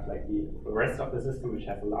 then you have like the rest of the system which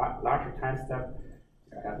has a larger time step.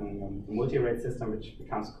 Having a multi-rate system which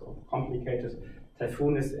becomes complicated.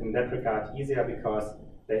 Typhoon is in that regard easier because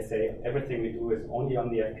they say everything we do is only on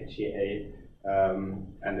the FPGA,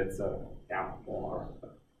 and it's a more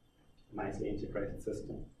nicely integrated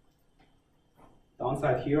system.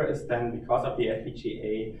 Downside here is then because of the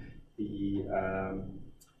FPGA,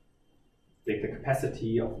 the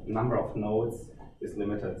capacity of number of nodes is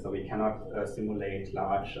limited, so we cannot simulate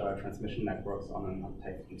large transmission networks on a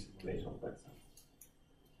Typhoon simulator, for example.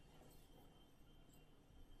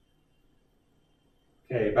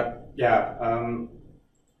 Okay, but I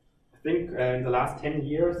think in the last 10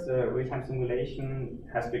 years, real-time simulation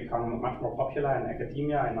has become much more popular in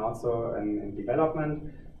academia and also in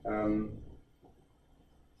development.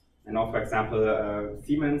 I know, for example,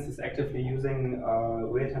 Siemens is actively using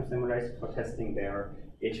real-time simulation for testing their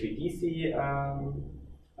HVDC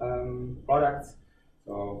products.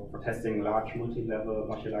 So for testing large multi-level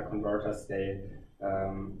modular converters, they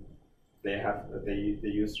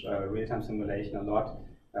use real-time simulation a lot.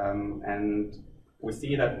 And we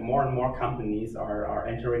see that more and more companies are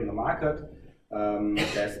entering the market.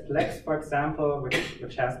 There's Plex, for example,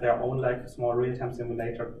 which has their own like small real-time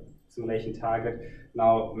simulation target.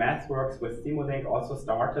 Now MathWorks with Simulink also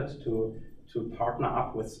started to partner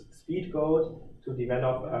up with SpeedGoat to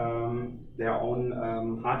develop their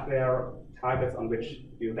own hardware targets on which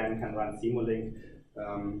you then can run Simulink.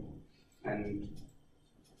 And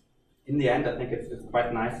in the end, I think it's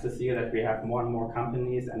quite nice to see that we have more and more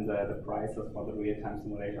companies, and the prices for the real-time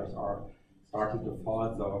simulators are starting to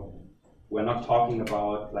fall. So we're not talking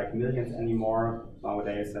about like millions anymore.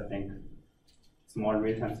 Nowadays, I think small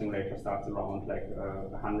real-time simulator starts around like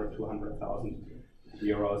 100, 200,000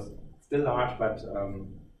 euros. Still large, but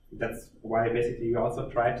that's why basically we also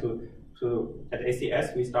try to at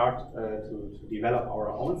ACS we start to develop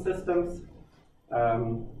our own systems.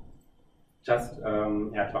 To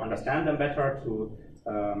understand them better,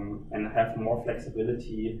 and have more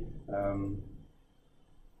flexibility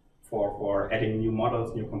for adding new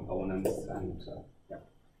models, new components, and yeah.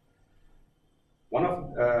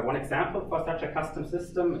 One example for such a custom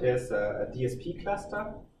system is a DSP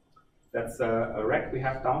cluster. That's a rack we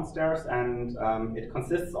have downstairs, and it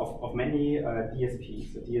consists of many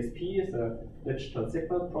DSPs. A DSP is a digital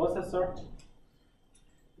signal processor,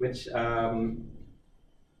 which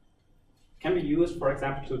can be used, for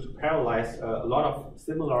example, to parallelize a lot of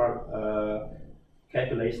similar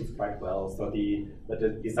calculations quite well. So the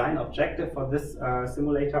design objective for this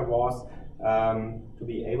simulator was to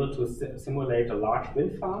be able to simulate a large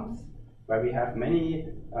wind farms where we have many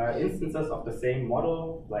instances of the same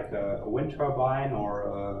model, like a wind turbine or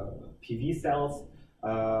PV cells,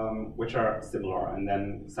 which are similar. And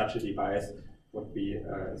then such a device would be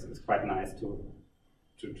is quite nice to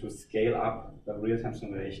scale up the real-time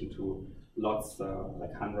simulation to lots,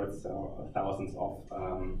 like hundreds or thousands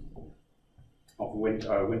of wind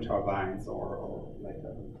turbines or like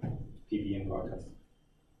PV inverters.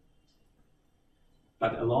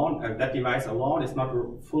 But alone, that device alone is not a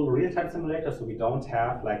full real-time simulator, so we don't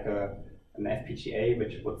have like an FPGA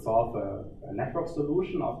which would solve a network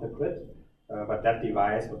solution of the grid. But that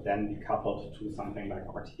device would then be coupled to something like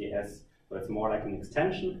RTDS, so it's more like an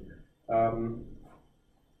extension.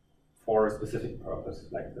 For a specific purpose,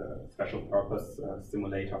 like the special purpose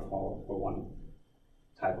simulator for one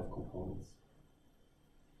type of components.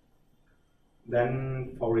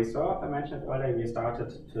 Then for RESERVE, I mentioned earlier, we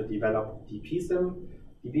started to develop DPSim.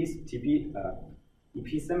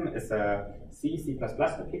 DPSim is a C++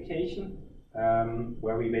 application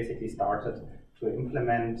where we basically started to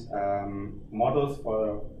implement models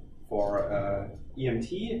for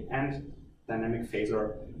EMT and dynamic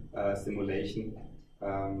phasor simulation.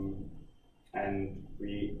 And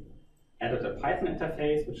we added a Python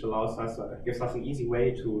interface, which allows us, gives us an easy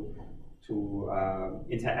way to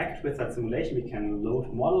interact with that simulation. We can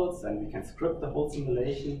load models and we can script the whole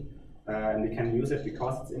simulation, and we can use it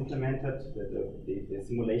because it's implemented. The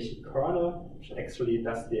simulation kernel, which actually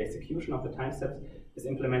does the execution of the time steps, is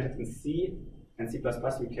implemented in C and C++.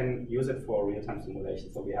 We can use it for real-time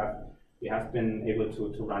simulation. So we have been able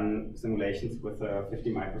to run simulations with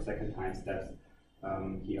 50 microsecond time steps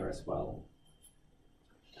here as well.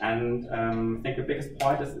 And I think the biggest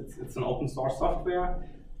point is it's an open source software.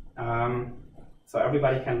 So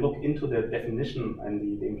everybody can look into the definition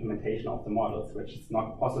and the implementation of the models, which is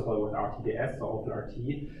not possible with RTDS or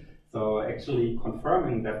OpenRT. So actually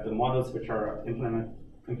confirming that the models which are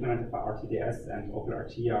implemented by RTDS and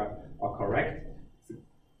OpenRT are correct, it's a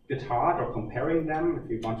bit hard, or comparing them. If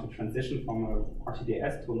we want to transition from a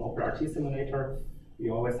RTDS to an OpenRT simulator, we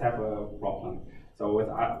always have a problem. So with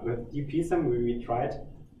DPSim, we tried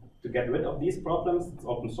to get rid of these problems. It's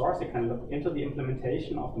open source. You can look into the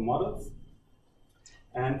implementation of the models.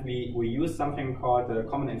 And we use something called the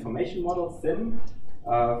Common Information Model, SIM,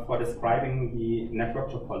 for describing the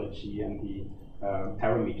network topology and the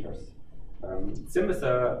parameters. SIM is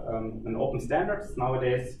an open standard. It's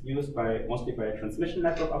nowadays used mostly by transmission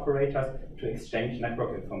network operators to exchange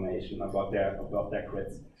network information about their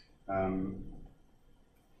grids.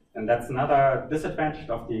 And that's another disadvantage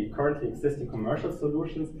of the currently existing commercial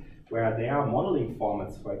solutions, where their modeling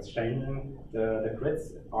formats for exchanging the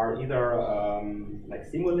grids are either like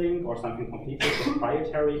Simulink or something completely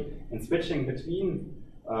proprietary, and switching between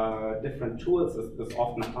different tools is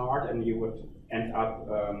often hard, and you would end up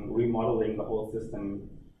remodeling the whole system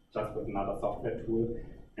just with another software tool.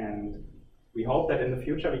 And we hope that in the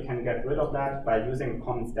future we can get rid of that by using a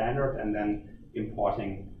common standard and then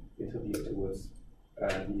importing into these tools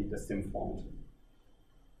the SIM format.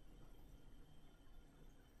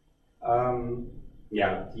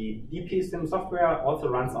 yeah, the DP-Sim software also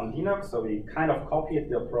runs on Linux, so we kind of copied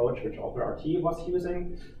the approach which OpenRT was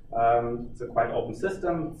using. It's a quite open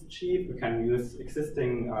system, it's cheap, we can use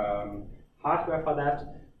existing hardware for that,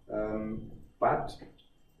 but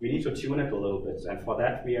we need to tune it a little bit, and for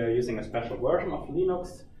that we are using a special version of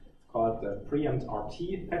Linux called the Preempt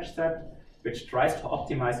RT patch set, which tries to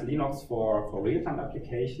optimize Linux for real-time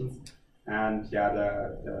applications. And yeah,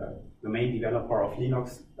 the main developer of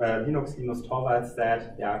Linux, Linus Torvalds,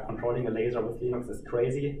 said, yeah, controlling a laser with Linux is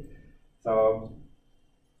crazy. So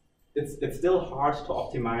it's still hard to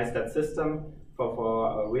optimize that system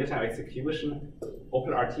for real-time execution.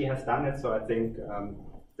 OpenRT has done it, so I think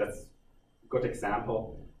that's a good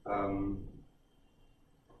example.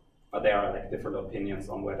 But there are like different opinions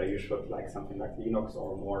on whether you should like something like Linux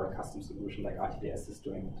or more a custom solution like RTDS is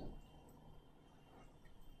doing it.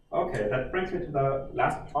 Okay, that brings me to the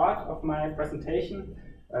last part of my presentation,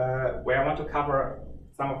 where I want to cover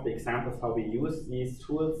some of the examples how we use these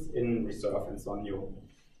tools in RESERVE and Sonio.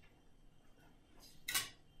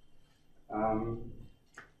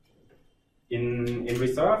 In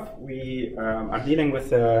RESERVE, we are dealing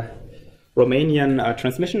with a Romanian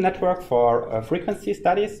transmission network for frequency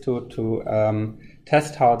studies to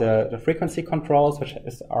test how the frequency controls, which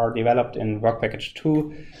are developed in Work Package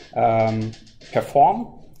 2,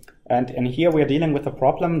 perform. And here we are dealing with a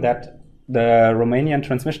problem that the Romanian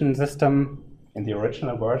transmission system in the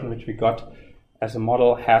original version, which we got as a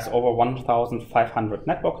model, has over 1,500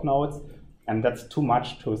 network nodes, and that's too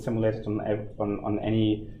much to simulate it on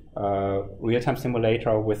any real-time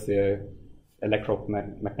simulator with the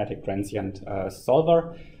electromagnetic transient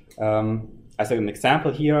solver. As an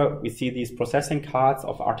example here, we see these processing cards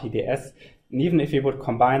of RTDS, and even if we would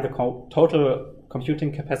combine the total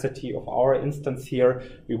computing capacity of our instance here,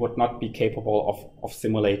 we would not be capable of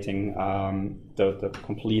simulating the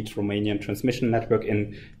complete Romanian transmission network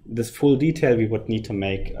in this full detail. We would need to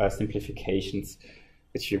make simplifications,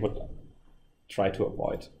 which we would try to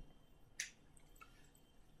avoid.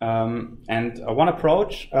 And one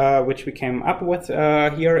approach which we came up with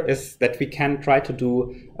here is that we can try to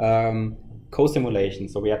do co-simulation.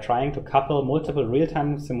 So we are trying to couple multiple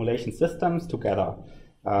real-time simulation systems together,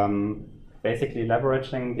 basically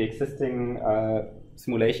leveraging the existing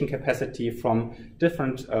simulation capacity from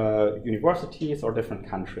different universities or different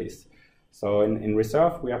countries. So in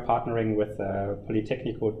RESERVE, we are partnering with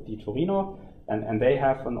Politecnico di Torino, and they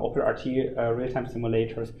have an OpenRT real-time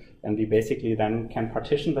simulators, and we basically then can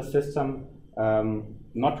partition the system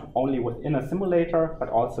not only within a simulator, but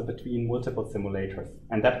also between multiple simulators.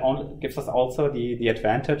 And that only gives us also the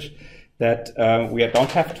advantage that we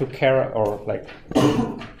don't have to care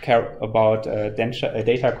about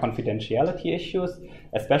data confidentiality issues,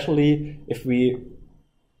 especially if we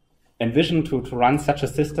envision to run such a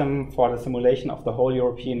system for the simulation of the whole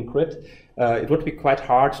European grid. It would be quite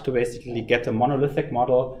hard to basically get a monolithic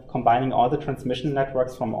model combining all the transmission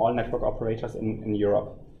networks from all network operators in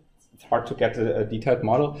Europe. It's hard to get a detailed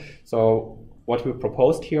model. So what we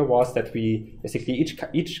proposed here was that we basically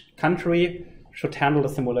each country should handle the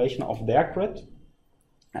simulation of their grid,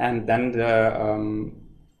 and then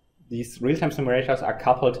these real-time simulators are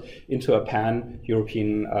coupled into a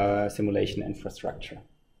pan-European simulation infrastructure.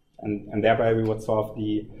 And thereby we would solve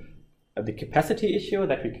the capacity issue,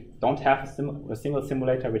 that we don't have a single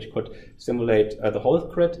simulator which could simulate the whole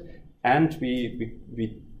grid, and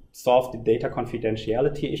we solve the data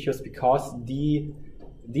confidentiality issues because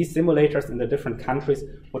these simulators in the different countries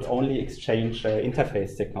would only exchange interface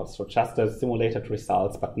signals, so just the simulated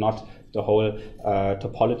results, but not the whole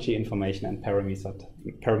topology information and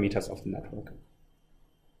parameters of the network.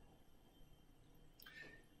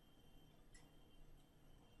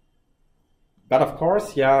 But of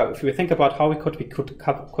course, yeah, if we think about how we could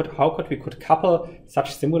couple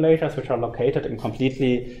such simulators which are located in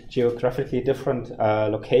completely geographically different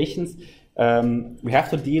locations, we have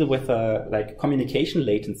to deal with like communication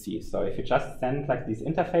latency. So if you just send like these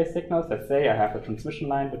interface signals, let's say I have a transmission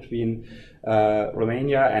line between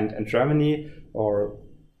Romania and Germany or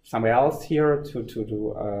somewhere else here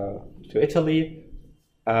to Italy.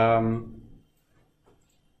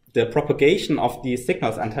 The propagation of these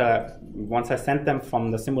signals until once I send them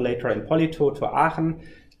from the simulator in Polito to Aachen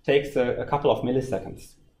takes a couple of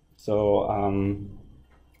milliseconds. So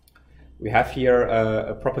we have here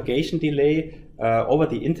a propagation delay over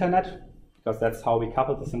the internet, because that's how we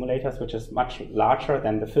couple the simulators, which is much larger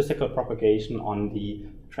than the physical propagation on the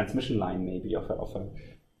transmission line, maybe of a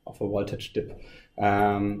voltage dip.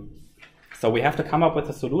 So we have to come up with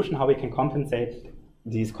a solution how we can compensate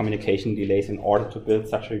these communication delays in order to build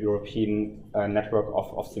such a European network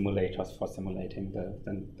of simulators for simulating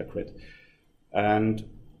the grid. And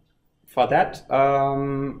for that,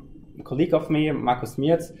 a colleague of me, Markus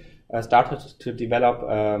Mierz, started to develop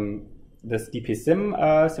this DP-Sim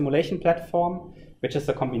simulation platform, which is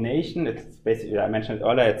a combination. It's basically, I mentioned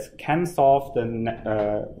earlier, it can solve the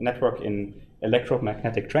network in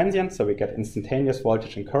electromagnetic transients, so we get instantaneous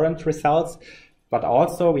voltage and current results. But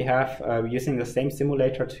also we have using the same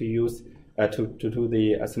simulator to use to do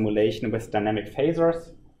the simulation with dynamic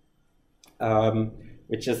phasors,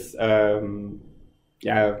 which is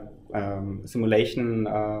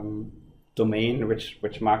simulation domain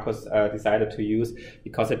which Markus decided to use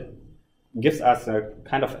because it gives us a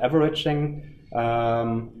kind of averaging,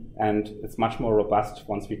 and it's much more robust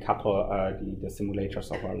once we couple the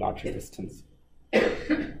simulators over a larger distance.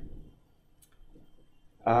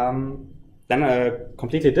 Then a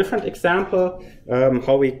completely different example,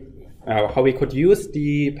 how we could use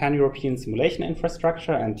the pan-European simulation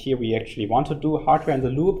infrastructure, and here we actually want to do hardware in the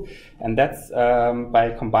loop, and that's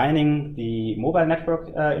by combining the mobile network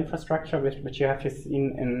infrastructure, which you have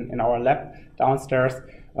seen in our lab downstairs,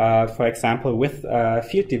 for example, with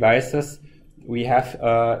field devices we have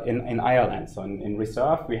in Ireland. So in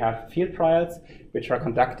RESERVE we have field trials which are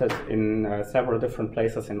conducted in several different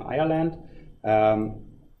places in Ireland,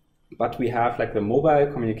 but we have like the mobile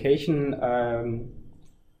communication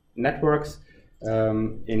networks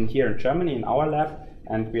here in Germany in our lab,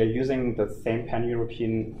 and we are using the same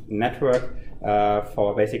pan-European network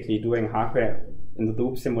for basically doing hardware in the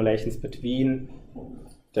loop simulations between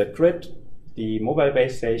the grid, the mobile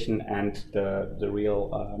base station, and the real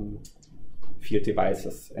field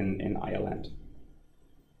devices in Ireland.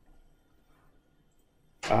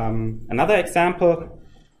 Another example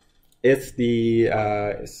is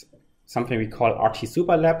is something we call RT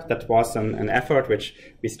Super Lab. That was an effort which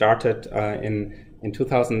we started in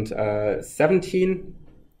 2017,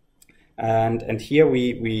 and here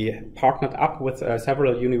we partnered up with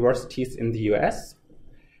several universities in the US.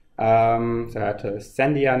 So at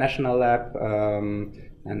Sandia National Lab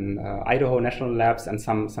and Idaho National Labs and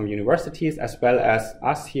some universities, as well as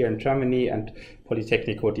us here in Germany and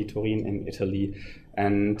Politecnico di Turin in Italy.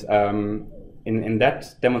 And in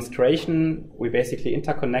that demonstration, we basically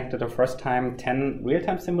interconnected the first time 10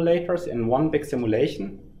 real-time simulators in one big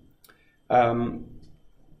simulation,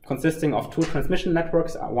 consisting of 2 transmission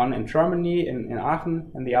networks, one in Germany, in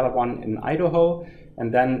Aachen, and the other one in Idaho,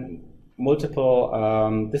 and then multiple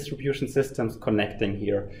distribution systems connecting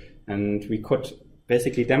here. And we could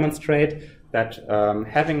basically demonstrate that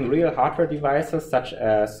having real hardware devices such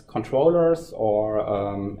as controllers or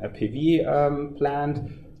a PV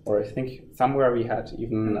plant, or I think somewhere we had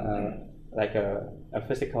even like a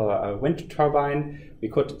physical wind turbine, we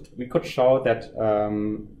could show that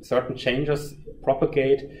certain changes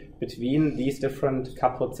propagate between these different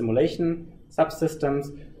coupled simulation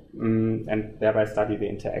subsystems, and thereby study the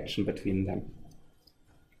interaction between them.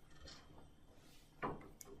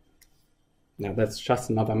 Now that's just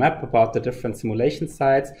another map about the different simulation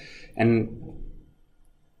sites, and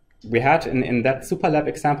we had in that SuperLab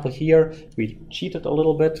example here, we cheated a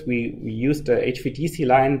little bit. We used the HVDC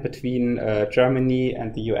line between Germany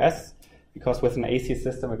and the US, because with an AC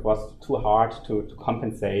system it was too hard to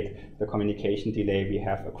compensate the communication delay we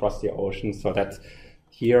have across the ocean. So that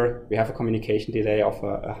here we have a communication delay of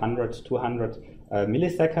 100, 200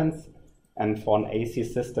 milliseconds, and for an AC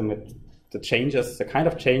system the kind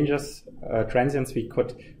of changes, transients we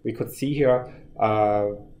could see here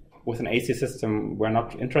with an AC system were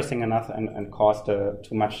not interesting enough and caused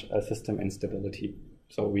too much system instability.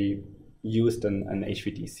 So we used an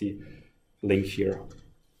HVDC link here.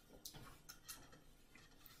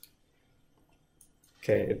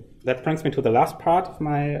 Okay, that brings me to the last part of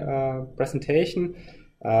my presentation.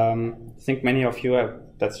 I think many of you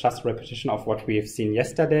that's just a repetition of what we have seen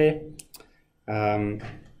yesterday.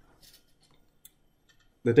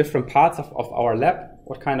 The different parts of our lab,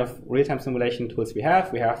 what kind of real-time simulation tools we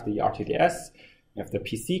have. We have the RTDS, we have the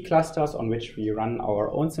PC clusters on which we run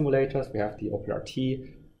our own simulators, we have the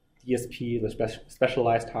OPRT, DSP, the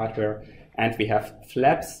specialized hardware, and we have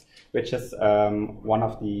FLAPS, which is one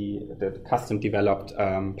of the custom developed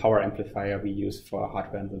power amplifier we use for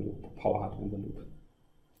hardware in the loop, power hardware in the loop.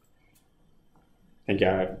 I think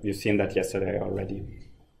you've seen that yesterday already.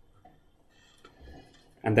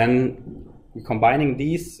 And then we're combining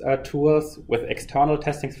these tools with external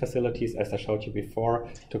testing facilities, as I showed you before,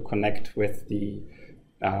 to connect with the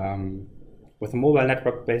mobile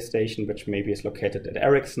network base station, which maybe is located at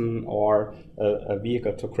Ericsson, or a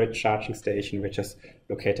vehicle-to-grid charging station, which is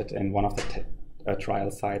located in one of the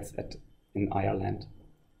trial sites in Ireland.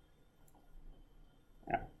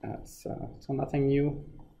 Yeah, that's so nothing new.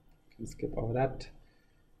 Can skip over that.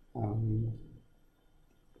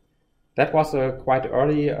 that was a quite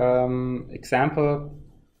early example,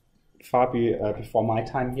 far before my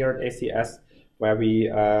time here at ACS, where we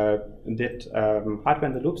did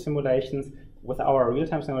hardware-in-the-loop simulations with our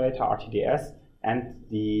real-time simulator RTDS and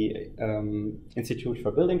the Institute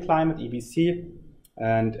for Building Climate, EBC,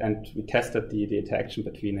 and we tested the interaction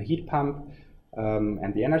between a heat pump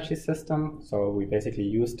and the energy system. So we basically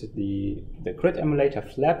used the grid emulator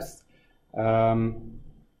flaps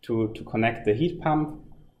to connect the heat pump,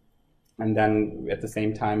 and then at the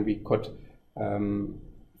same time we could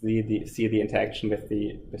see the interaction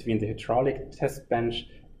between the hydraulic test bench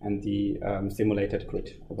and the simulated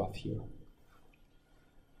grid above here.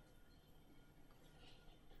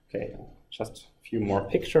 Okay, just a few more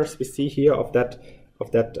pictures we see here of that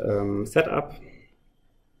setup.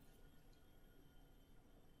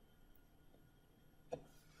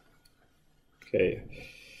 Okay.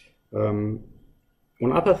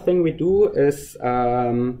 One other thing we do is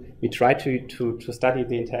we try to study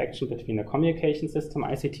the interaction between a communication system,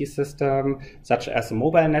 ICT system, such as a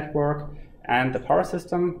mobile network, and the power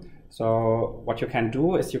system. So what you can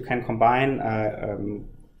do is you can combine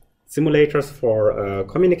simulators for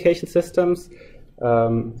communication systems,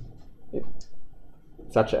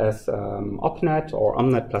 such as OpNet or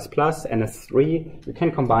OmNet++, NS3. You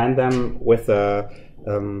can combine them with a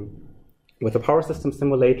power system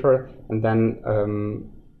simulator, and then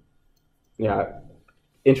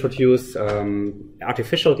introduce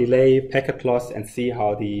artificial delay, packet loss, and see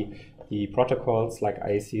how the protocols like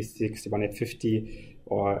IEC 61850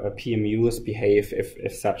 or PMUs behave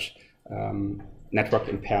if such network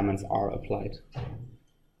impairments are applied.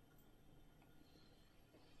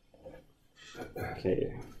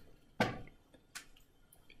 Okay. Let's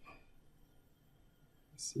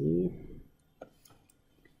see.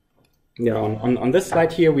 Yeah, on this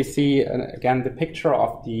slide here we see again the picture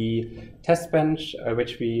of the test bench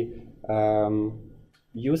which we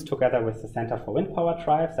used together with the Center for Wind Power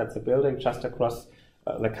Drives. That's a building just across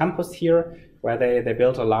the campus here, where they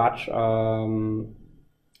built a large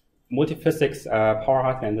multiphysics power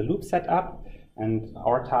hardware in the loop setup. And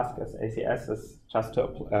our task as ACS is just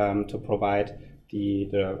to provide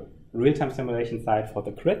the real-time simulation side for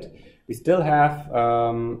the grid. We still have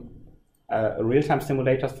real-time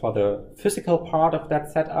simulators for the physical part of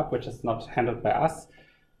that setup, which is not handled by us.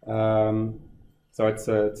 So it's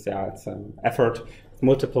an effort of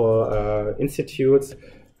multiple institutes,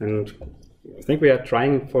 and I think we are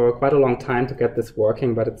trying for quite a long time to get this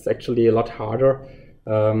working, but it's actually a lot harder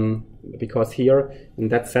because here in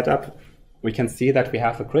that setup we can see that we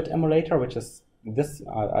have a grid emulator, which is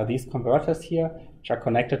these converters here, which are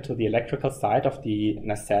connected to the electrical side of the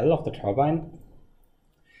nacelle of the turbine.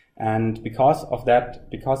 And because that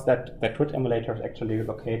grid emulator is actually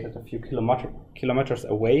located a few kilometers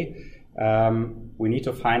away, we need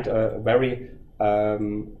to find a very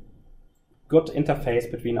good interface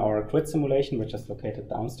between our grid simulation, which is located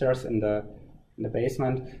downstairs in the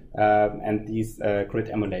basement, and these grid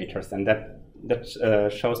emulators, and that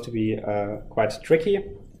shows to be quite tricky,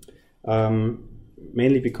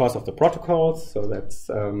 mainly because of the protocols. So that's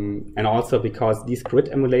and also because these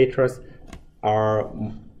grid emulators are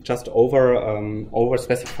just over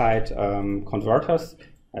specified converters.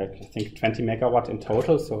 I think 20 megawatt in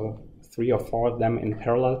total, so 3 or 4 of them in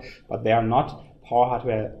parallel, but they are not power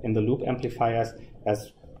hardware in the loop amplifiers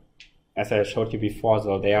as I showed you before.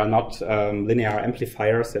 So they are not linear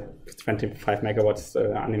amplifiers. At 25 megawatts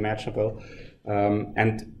unimaginable,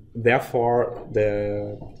 and therefore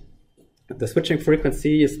the switching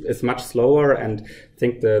frequency is much slower, and I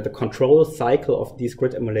think the control cycle of these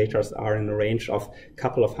grid emulators are in the range of a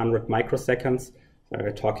couple of 100 microseconds.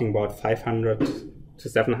 We're talking about 500 to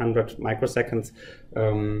 700 microseconds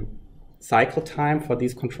cycle time for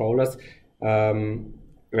these controllers,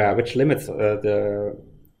 which limits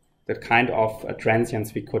the kind of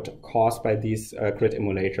transients we could cause by these grid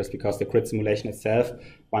emulators, because the grid simulation itself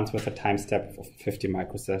runs with a time step of 50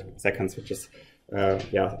 microseconds, which is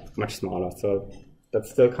much smaller. So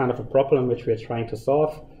that's still kind of a problem which we're trying to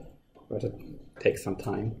solve, but it takes some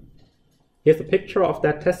time. Here's a picture of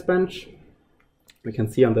that test bench. We can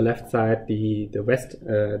see on the left side the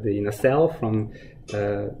nacelle from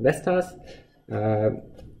Vestas.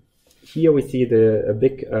 Here we see a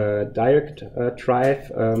big direct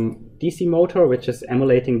drive DC motor, which is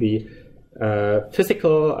emulating the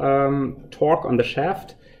physical torque on the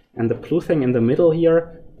shaft, and the blue thing in the middle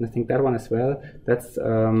here, and I think that one as well, that's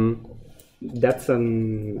an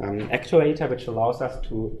actuator which allows us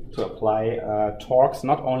to apply torques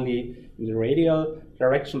not only in the radial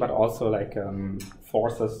direction, but also like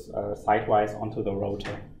forces sidewise onto the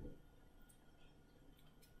rotor.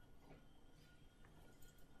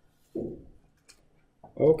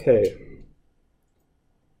 Okay.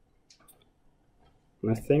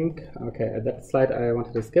 I think, okay, that slide I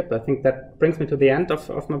wanted to skip. I think that brings me to the end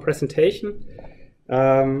of my presentation.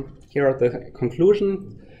 Here are the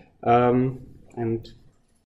conclusions. And